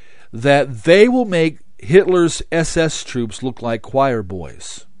that they will make Hitler's SS troops look like choir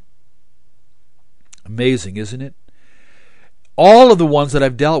boys. Amazing, isn't it? All of the ones that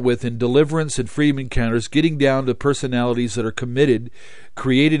I've dealt with in deliverance and freedom encounters, getting down to personalities that are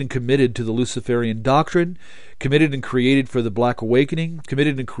created and committed to the Luciferian doctrine, committed and created for the Black Awakening,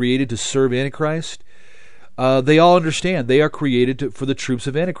 committed and created to serve Antichrist, they all understand they are created for the troops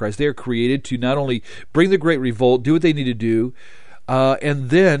of Antichrist. They are created to not only bring the Great Revolt, do what they need to do, and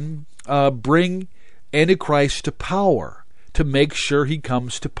then bring Antichrist to power, to make sure he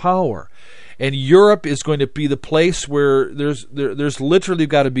comes to power. And Europe is going to be the place where there's literally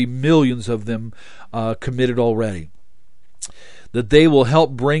got to be millions of them committed already. That they will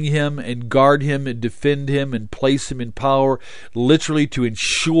help bring him and guard him and defend him and place him in power, literally to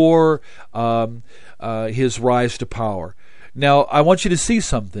ensure his rise to power. Now, I want you to see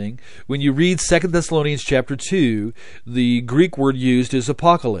something. When you read 2 Thessalonians chapter 2, the Greek word used is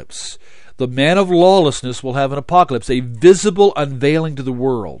apocalypse. The man of lawlessness will have an apocalypse, a visible unveiling to the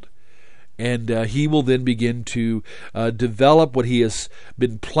world. And he will then begin to develop what he has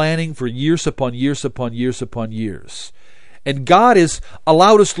been planning for years upon years upon years upon years. And God has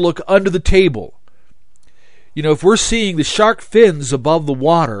allowed us to look under the table. You know, if we're seeing the shark fins above the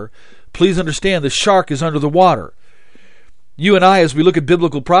water, please understand the shark is under the water. You and I, as we look at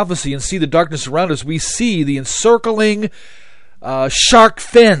biblical prophecy and see the darkness around us, we see the encircling shark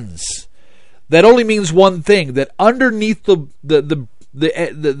fins. That only means one thing, that underneath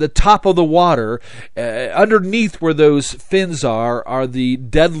the top of the water, underneath where those fins are the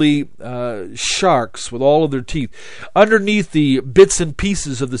deadly sharks with all of their teeth. Underneath the bits and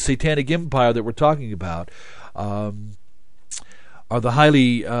pieces of the satanic empire that we're talking about are the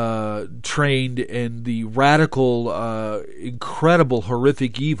highly trained and the radical, incredible,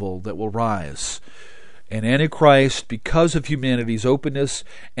 horrific evil that will rise. And Antichrist, because of humanity's openness,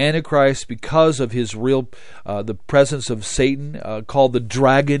 Antichrist, because of his real, the presence of Satan, called the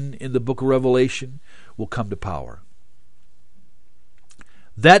dragon in the book of Revelation, will come to power.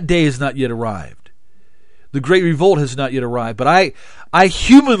 That day has not yet arrived. The Great Revolt has not yet arrived, but I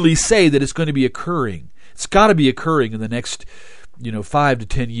humanly say that it's going to be occurring. It's got to be occurring in the next, 5 to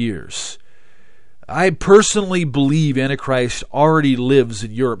 10 years. I personally believe Antichrist already lives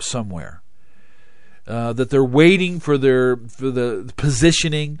in Europe somewhere. That they're waiting for the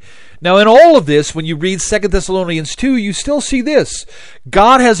positioning. Now, in all of this, when you read 2 Thessalonians 2, you still see this.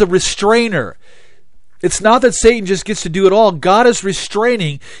 God has a restrainer. It's not that Satan just gets to do it all. God is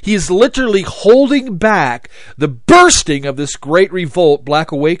restraining. He is literally holding back the bursting of this great revolt,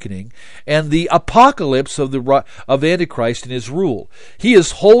 Black Awakening, and the apocalypse of Antichrist and his rule. He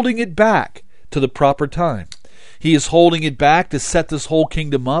is holding it back to the proper time. He is holding it back to set this whole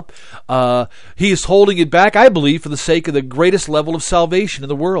kingdom up. He is holding it back, I believe, for the sake of the greatest level of salvation in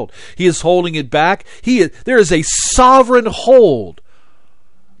the world. He is holding it back. There is a sovereign hold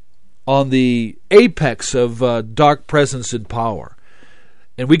on the apex of dark presence and power.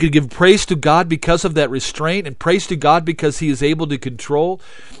 And we could give praise to God because of that restraint, and praise to God because He is able to control.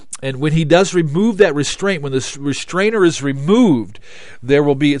 And when He does remove that restraint, when the restrainer is removed, there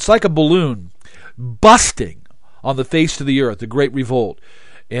will be, it's like a balloon busting on the face of the earth, the great revolt.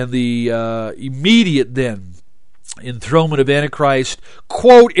 And the immediate then enthronement of Antichrist,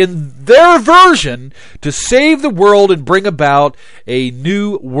 quote, in their version, to save the world and bring about a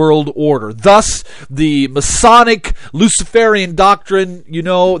new world order. Thus, the Masonic Luciferian doctrine,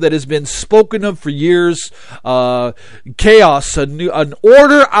 that has been spoken of for years, chaos, an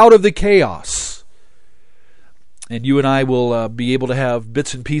order out of the chaos. And you and I will be able to have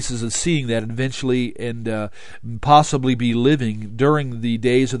bits and pieces of seeing that eventually, and possibly be living during the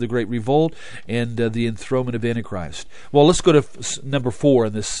days of the Great Revolt and the enthronement of Antichrist. Well, let's go to number 4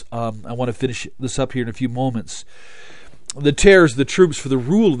 in this. I want to finish this up here in a few moments. The troops for the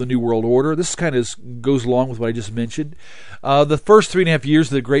rule of the New World Order. This kind of goes along with what I just mentioned. The first 3.5 years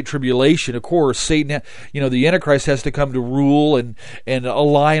of the Great Tribulation, of course, Satan, the Antichrist has to come to rule and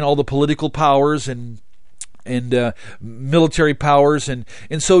align all the political powers and military powers, and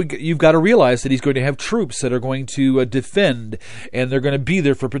so you've got to realize that he's going to have troops that are going to defend, and they're going to be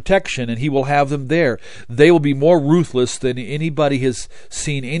there for protection, and he will have them there. They will be more ruthless than anybody has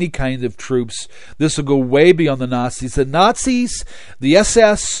seen any kind of troops. This will go way beyond the Nazis. The Nazis, the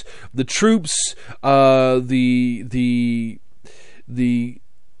SS, the troops,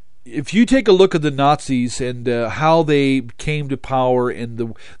 if you take a look at the Nazis and how they came to power,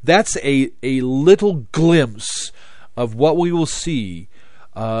 that's a little glimpse of what we will see.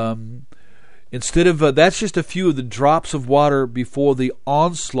 Instead of that's just a few of the drops of water before the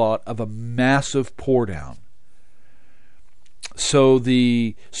onslaught of a massive pour down. So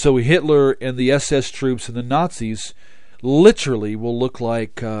Hitler and the SS troops and the Nazis literally will look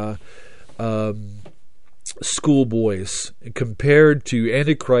like schoolboys compared to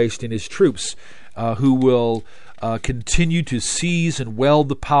Antichrist and his troops, who will continue to seize and wield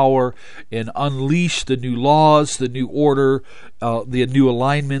the power and unleash the new laws, the new order, the new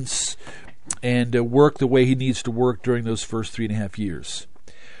alignments, and work the way he needs to work during those first 3.5 years.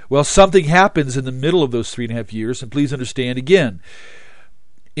 Well, something happens in the middle of those 3.5 years, and please understand again,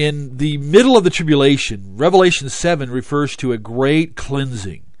 in the middle of the tribulation, Revelation 7 refers to a great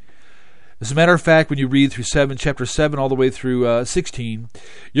cleansing. As a matter of fact, when you read through chapter 7 all the way through 16,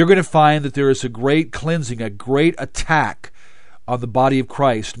 you're going to find that there is a great cleansing, a great attack on the body of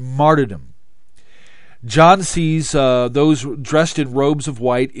Christ, martyrdom. John sees those dressed in robes of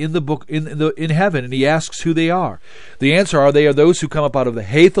white in the book in heaven, and he asks who they are. The answer they are those who come up out of the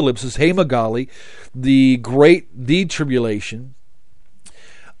Hathalipsis, Hamagali, the tribulation.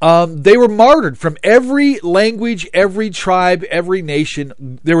 They were martyred from every language, every tribe, every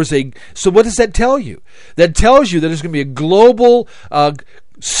nation. So what does that tell you? That tells you that there's going to be a global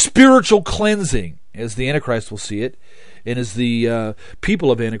spiritual cleansing, as the Antichrist will see it, and as the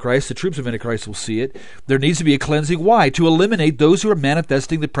people of Antichrist, the troops of Antichrist will see it. There needs to be a cleansing. Why? To eliminate those who are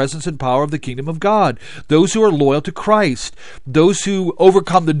manifesting the presence and power of the kingdom of God, those who are loyal to Christ, those who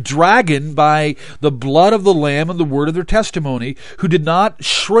overcome the dragon by the blood of the Lamb and the word of their testimony, who did not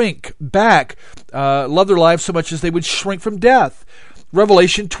shrink back, love their lives so much as they would shrink from death.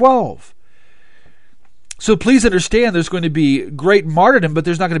 Revelation 12. So please understand there's going to be great martyrdom, but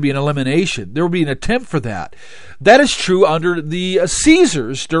there's not going to be an elimination. There will be an attempt for that. That is true under the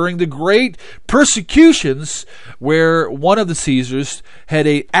Caesars during the great persecutions, where one of the Caesars had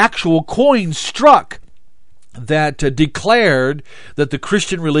an actual coin struck that declared that the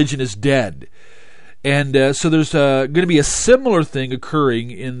Christian religion is dead. And so there's going to be a similar thing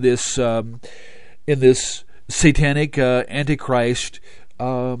occurring in this satanic Antichrist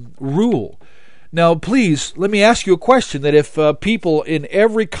rule. Now, please, let me ask you a question, that if people in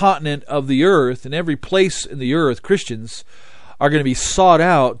every continent of the earth, in every place in the earth, Christians, are going to be sought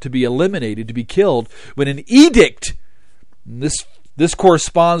out to be eliminated, to be killed, when an edict, this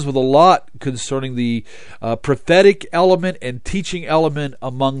corresponds with a lot concerning the prophetic element and teaching element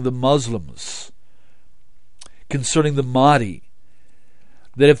among the Muslims, concerning the Mahdi.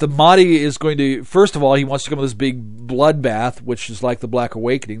 That if the Mahdi is going to, first of all, he wants to come with this big bloodbath, which is like the Black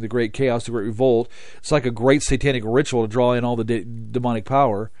Awakening, the Great Chaos, the Great Revolt. It's like a great satanic ritual to draw in all the demonic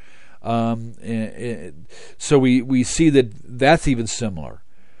power. So we see that that's even similar.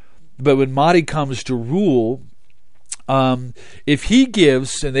 But when Mahdi comes to rule, if he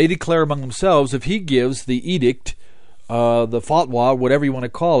gives, and they declare among themselves, if he gives the edict, the fatwa, whatever you want to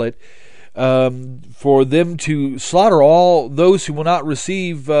call it, for them to slaughter all those who will not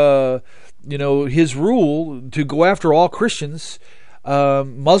receive, his rule, to go after all Christians,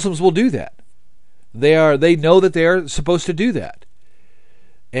 Muslims will do that. They know that they are supposed to do that,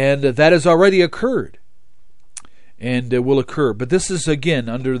 and that has already occurred, and will occur. But this is again,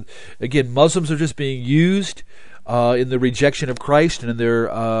 Muslims are just being used in the rejection of Christ and in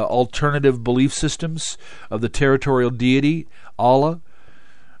their alternative belief systems of the territorial deity Allah.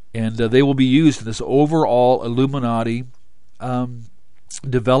 And they will be used in this overall Illuminati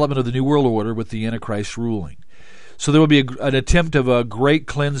development of the New World Order with the Antichrist ruling. So there will be an attempt of a great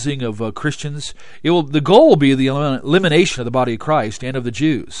cleansing of Christians. The goal will be the elimination of the body of Christ and of the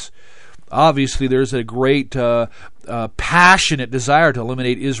Jews. Obviously, there's a great passionate desire to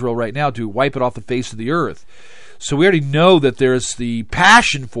eliminate Israel right now, to wipe it off the face of the earth. So we already know that there's the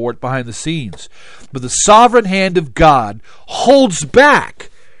passion for it behind the scenes. But the sovereign hand of God holds back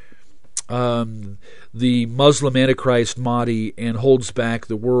the Muslim Antichrist Mahdi, and holds back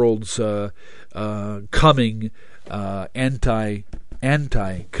the world's coming Antichristu.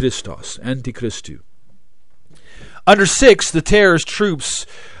 Under 6, the terrorist troops,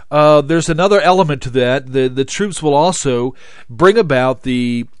 there's another element to that. The troops will also bring about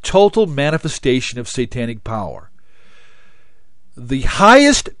the total manifestation of satanic power. The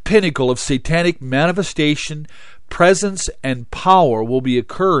highest pinnacle of satanic manifestation, presence, and power will be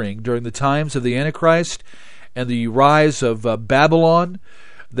occurring during the times of the Antichrist and the rise of Babylon,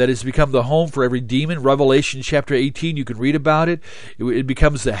 that has become the home for every demon. Revelation chapter 18, you can read about it. It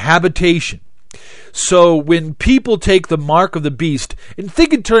becomes the habitation So when people take the mark of the beast, and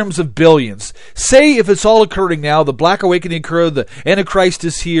think in terms of billions, say if it's all occurring now, the Black Awakening occurred, the Antichrist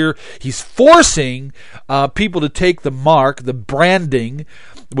is here, he's forcing people to take the mark, the branding,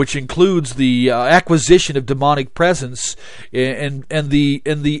 which includes the acquisition of demonic presence, and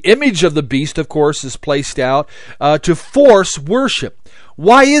the image of the beast, of course, is placed out to force worship.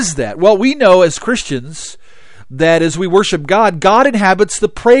 Why is that? Well, we know as Christians that as we worship God, God inhabits the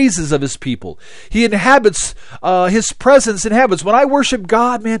praises of His people. He inhabits, His presence inhabits. When I worship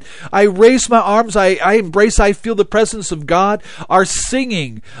God, man, I raise my arms, I embrace, I feel the presence of God. Our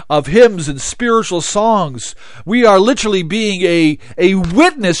singing of hymns and spiritual songs, we are literally being a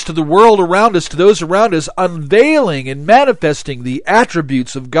witness to the world around us, to those around us, unveiling and manifesting the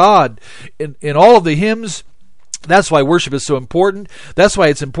attributes of God in all of the hymns. That's why worship is so important. That's why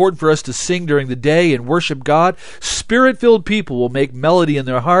it's important for us to sing during the day and worship God. Spirit-filled people will make melody in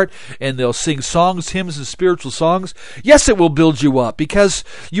their heart, and they'll sing songs, hymns, and spiritual songs. Yes, it will build you up, because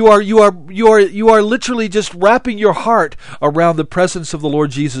you are literally just wrapping your heart around the presence of the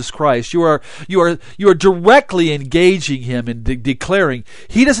Lord Jesus Christ. You are directly engaging Him and declaring.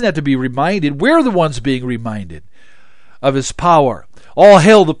 He doesn't have to be reminded. We're the ones being reminded of His power. All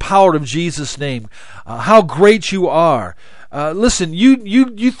hail the power of Jesus' name. How great you are. Listen,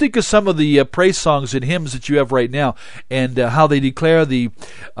 you think of some of the praise songs and hymns that you have right now, and how they declare the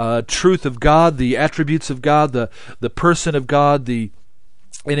truth of God, the attributes of God, the person of God, and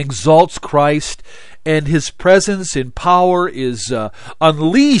exalts Christ, and His presence and power is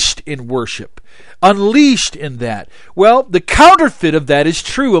unleashed in worship. Unleashed in that. Well, the counterfeit of that is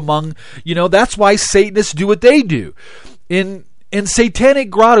true among, that's why Satanists do what they do. In satanic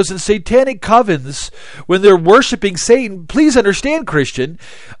grottos and satanic covens, when they're worshiping Satan, please understand, Christian,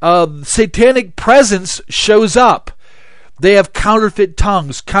 satanic presence shows up. They have counterfeit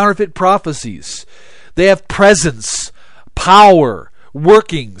tongues, counterfeit prophecies. They have presence, power,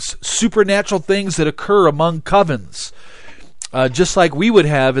 workings, supernatural things that occur among covens, just like we would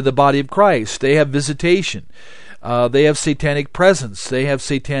have in the body of Christ. They have visitation. They have satanic presence. They have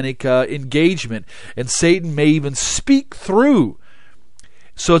satanic engagement. And Satan may even speak through.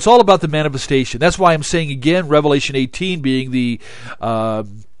 So it's all about the manifestation. That's why I'm saying again, Revelation 18 being the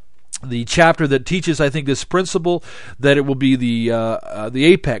chapter that teaches, I think, this principle, that it will be the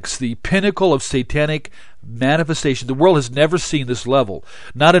apex, the pinnacle of satanic manifestation. The world has never seen this level.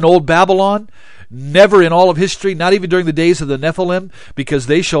 Not in old Babylon, never in all of history, not even during the days of the Nephilim, because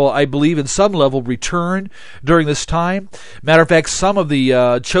they shall, I believe, in some level return during this time. Matter of fact, some of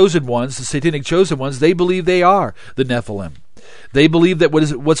the chosen ones, the satanic chosen ones, they believe they are the Nephilim. They believe that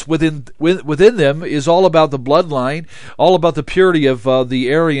what's within them is all about the bloodline, all about the purity of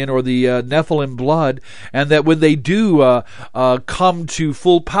the Aryan or the Nephilim blood, and that when they do come to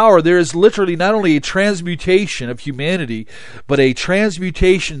full power, there is literally not only a transmutation of humanity, but a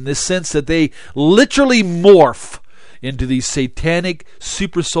transmutation in the sense that they literally morph into these satanic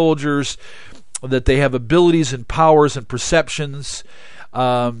super soldiers, that they have abilities and powers and perceptions,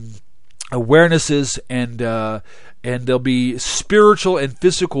 awarenesses, and they'll be spiritual and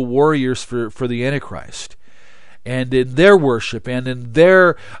physical warriors for the Antichrist. And in their worship and in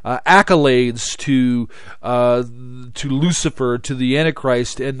their accolades to Lucifer, to the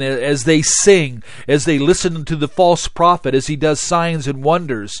Antichrist, and as they sing, as they listen to the false prophet, as he does signs and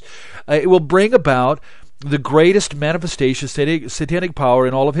wonders, it will bring about the greatest manifestation of satanic power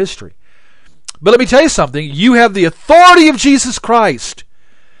in all of history. But let me tell you something. You have the authority of Jesus Christ.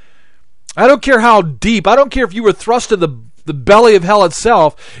 I don't care how deep. I don't care if you were thrust in the belly of hell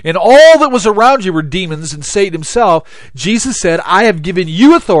itself, and all that was around you were demons and Satan himself. Jesus said, I have given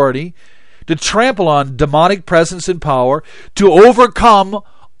you authority to trample on demonic presence and power, to overcome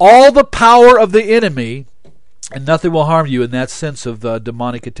all the power of the enemy, and nothing will harm you in that sense of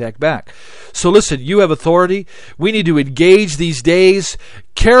demonic attack back. So listen, you have authority. We need to engage these days,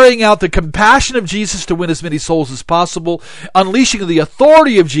 carrying out the compassion of Jesus to win as many souls as possible, unleashing the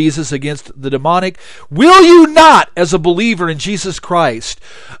authority of Jesus against the demonic. Will you not, as a believer in Jesus Christ,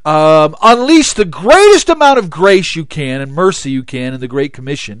 unleash the greatest amount of grace you can and mercy you can in the Great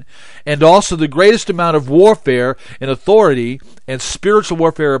Commission, and also the greatest amount of warfare and authority and spiritual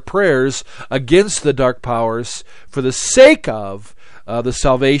warfare of prayers against the dark powers for the sake of the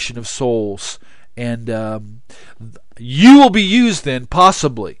salvation of souls? And you will be used then,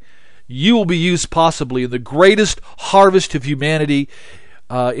 possibly. You will be used possibly in the greatest harvest of humanity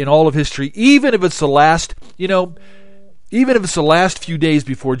in all of history, even if it's the last, even if it's the last few days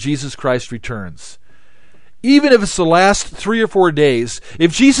before Jesus Christ returns. even if it's the last 3 or 4 days,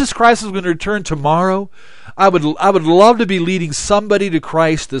 if Jesus Christ is going to return tomorrow, I would love to be leading somebody to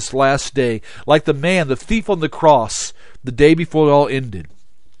Christ this last day, like the man, the thief on the cross, the day before it all ended.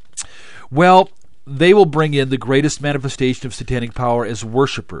 Well, they will bring in the greatest manifestation of satanic power as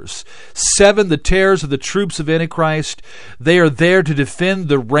worshipers. 7, the terrors of the troops of Antichrist. They are there to defend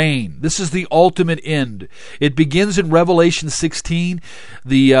the reign. This is the ultimate end. It begins in Revelation 16.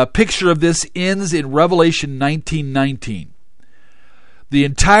 The picture of this ends in Revelation 19:19. The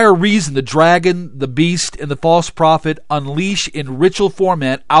entire reason the dragon, the beast, and the false prophet unleash in ritual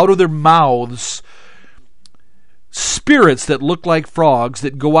format out of their mouths spirits that look like frogs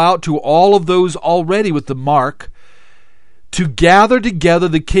that go out to all of those already with the mark to gather together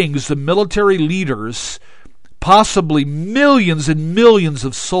the kings, the military leaders, possibly millions and millions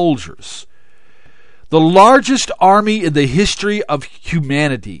of soldiers. The largest army in the history of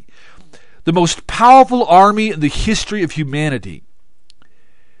humanity. The most powerful army in the history of humanity.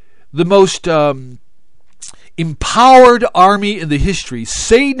 The most empowered army in the history.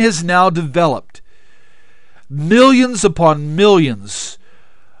 Satan has now developed millions upon millions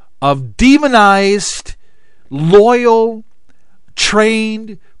of demonized, loyal,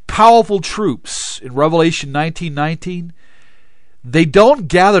 trained, powerful troops. In Revelation 19:19, they don't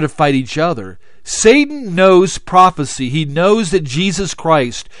gather to fight each other. Satan knows prophecy. He knows that Jesus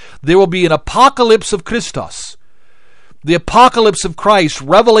Christ, there will be an apocalypse of Christos. The apocalypse of Christ,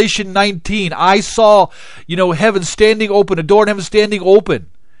 Revelation 19. I saw, heaven standing open, a door in heaven standing open.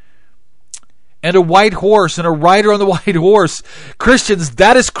 And a white horse, and a rider on the white horse. Christians,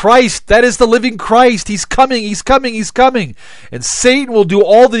 that is Christ. That is the living Christ. He's coming, He's coming, He's coming. And Satan will do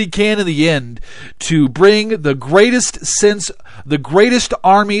all that he can in the end to bring the greatest sense, the greatest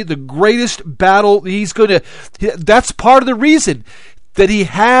army, the greatest battle. That's part of the reason that he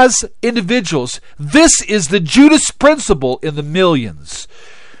has individuals. This is the Judas principle in the millions.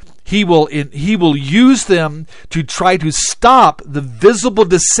 He will use them to try to stop the visible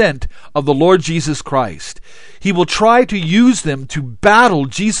descent of the Lord Jesus Christ. He will try to use them to battle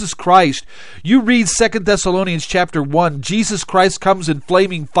Jesus Christ. You read 2 Thessalonians chapter 1. Jesus Christ comes in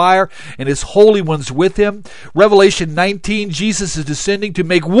flaming fire and his holy ones with him. Revelation 19, Jesus is descending to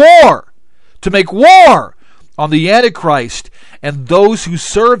make war on the Antichrist and those who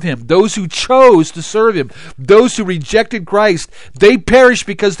serve him, those who chose to serve him, those who rejected Christ. They perish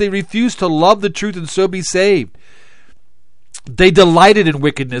because they refused to love the truth and so be saved. They delighted in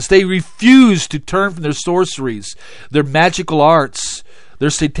wickedness. They refused to turn from their sorceries, their magical arts, their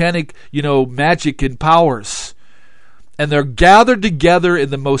satanic, magic and powers. And they're gathered together in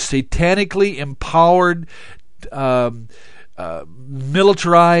the most satanically empowered,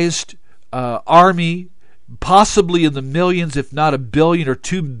 militarized army, possibly in the millions, if not 1 billion or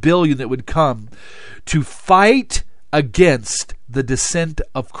 2 billion that would come to fight against the descent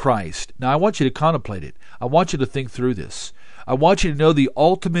of Christ. Now I want you to contemplate it. I want you to think through this. I want you to know the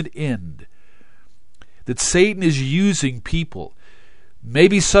ultimate end, that Satan is using people.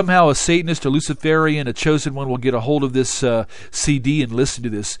 Maybe somehow a Satanist, a Luciferian, a chosen one will get a hold of this CD and listen to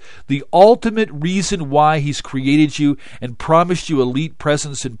this. The ultimate reason why he's created you and promised you elite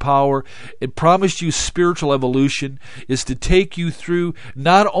presence and power and promised you spiritual evolution is to take you through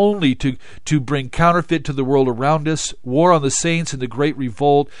not only to bring counterfeit to the world around us, war on the saints and the great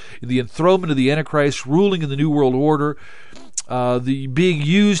revolt, the enthronement of the Antichrist, ruling in the New World Order, the being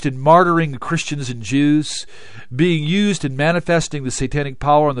used in martyring Christians and Jews, being used in manifesting the satanic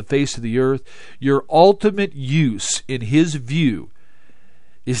power on the face of the earth. Your ultimate use, in his view,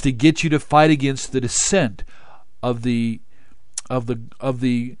 is to get you to fight against the descent of the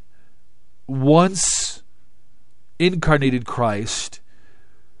once incarnated Christ,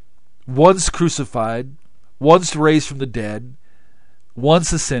 once crucified, once raised from the dead,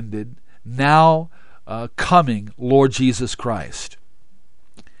 once ascended, now coming Lord Jesus Christ.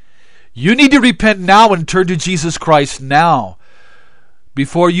 You need to repent now and turn to Jesus Christ now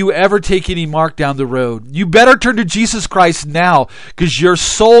before you ever take any mark down the road. You better turn to Jesus Christ now, because your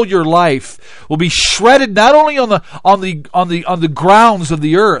soul, your life will be shredded not only on the grounds of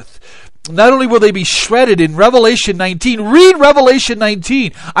the earth. Not only will they be shredded in Revelation 19. Read Revelation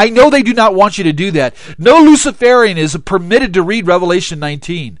 19. I know they do not want you to do that. No Luciferian is permitted to read Revelation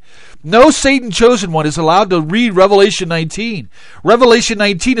 19. No Satan chosen one is allowed to read Revelation 19. Revelation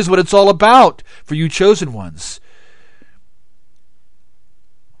 19 is what it's all about for you chosen ones.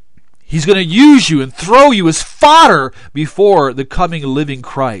 He's going to use you and throw you as fodder before the coming living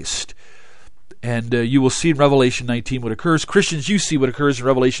Christ. And you will see in Revelation 19 what occurs. Christians, you see what occurs in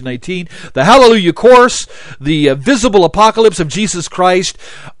Revelation 19. The Hallelujah Chorus, the visible apocalypse of Jesus Christ.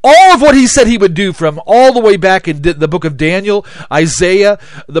 all of what he said he would do, from all the way back in the book of Daniel, Isaiah,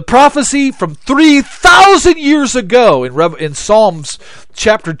 the prophecy from 3,000 years ago in Psalms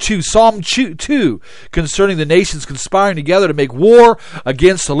chapter 2, Psalm 2, concerning the nations conspiring together to make war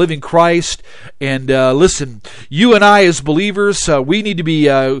against the living Christ. And listen, you and I as believers, we need to be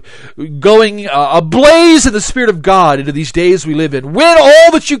going ablaze in the Spirit of God into these days we live in. Win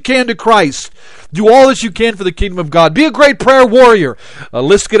all that you can to Christ. Do all that you can for the kingdom of God. Be a great prayer warrior.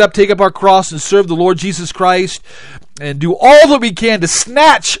 Let's get up, take up our cross, and serve the Lord Jesus Christ, and do all that we can to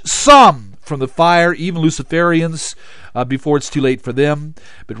snatch some from the fire, even Luciferians, before it's too late for them.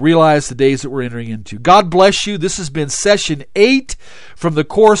 But realize the days that we're entering into. God bless you. This has been session 8 from the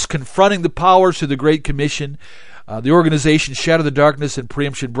course Confronting the Powers to the Great Commission. The organization Shatter the Darkness and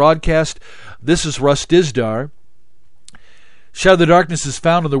Preemption Broadcast. This is Russ Dizdar. Shadow the Darkness is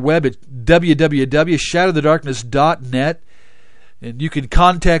found on the web at www.shadowthedarkness.net. And you can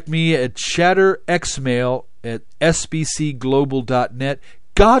contact me at shatterxmail@sbcglobal.net.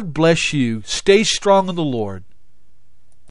 God bless you. Stay strong in the Lord.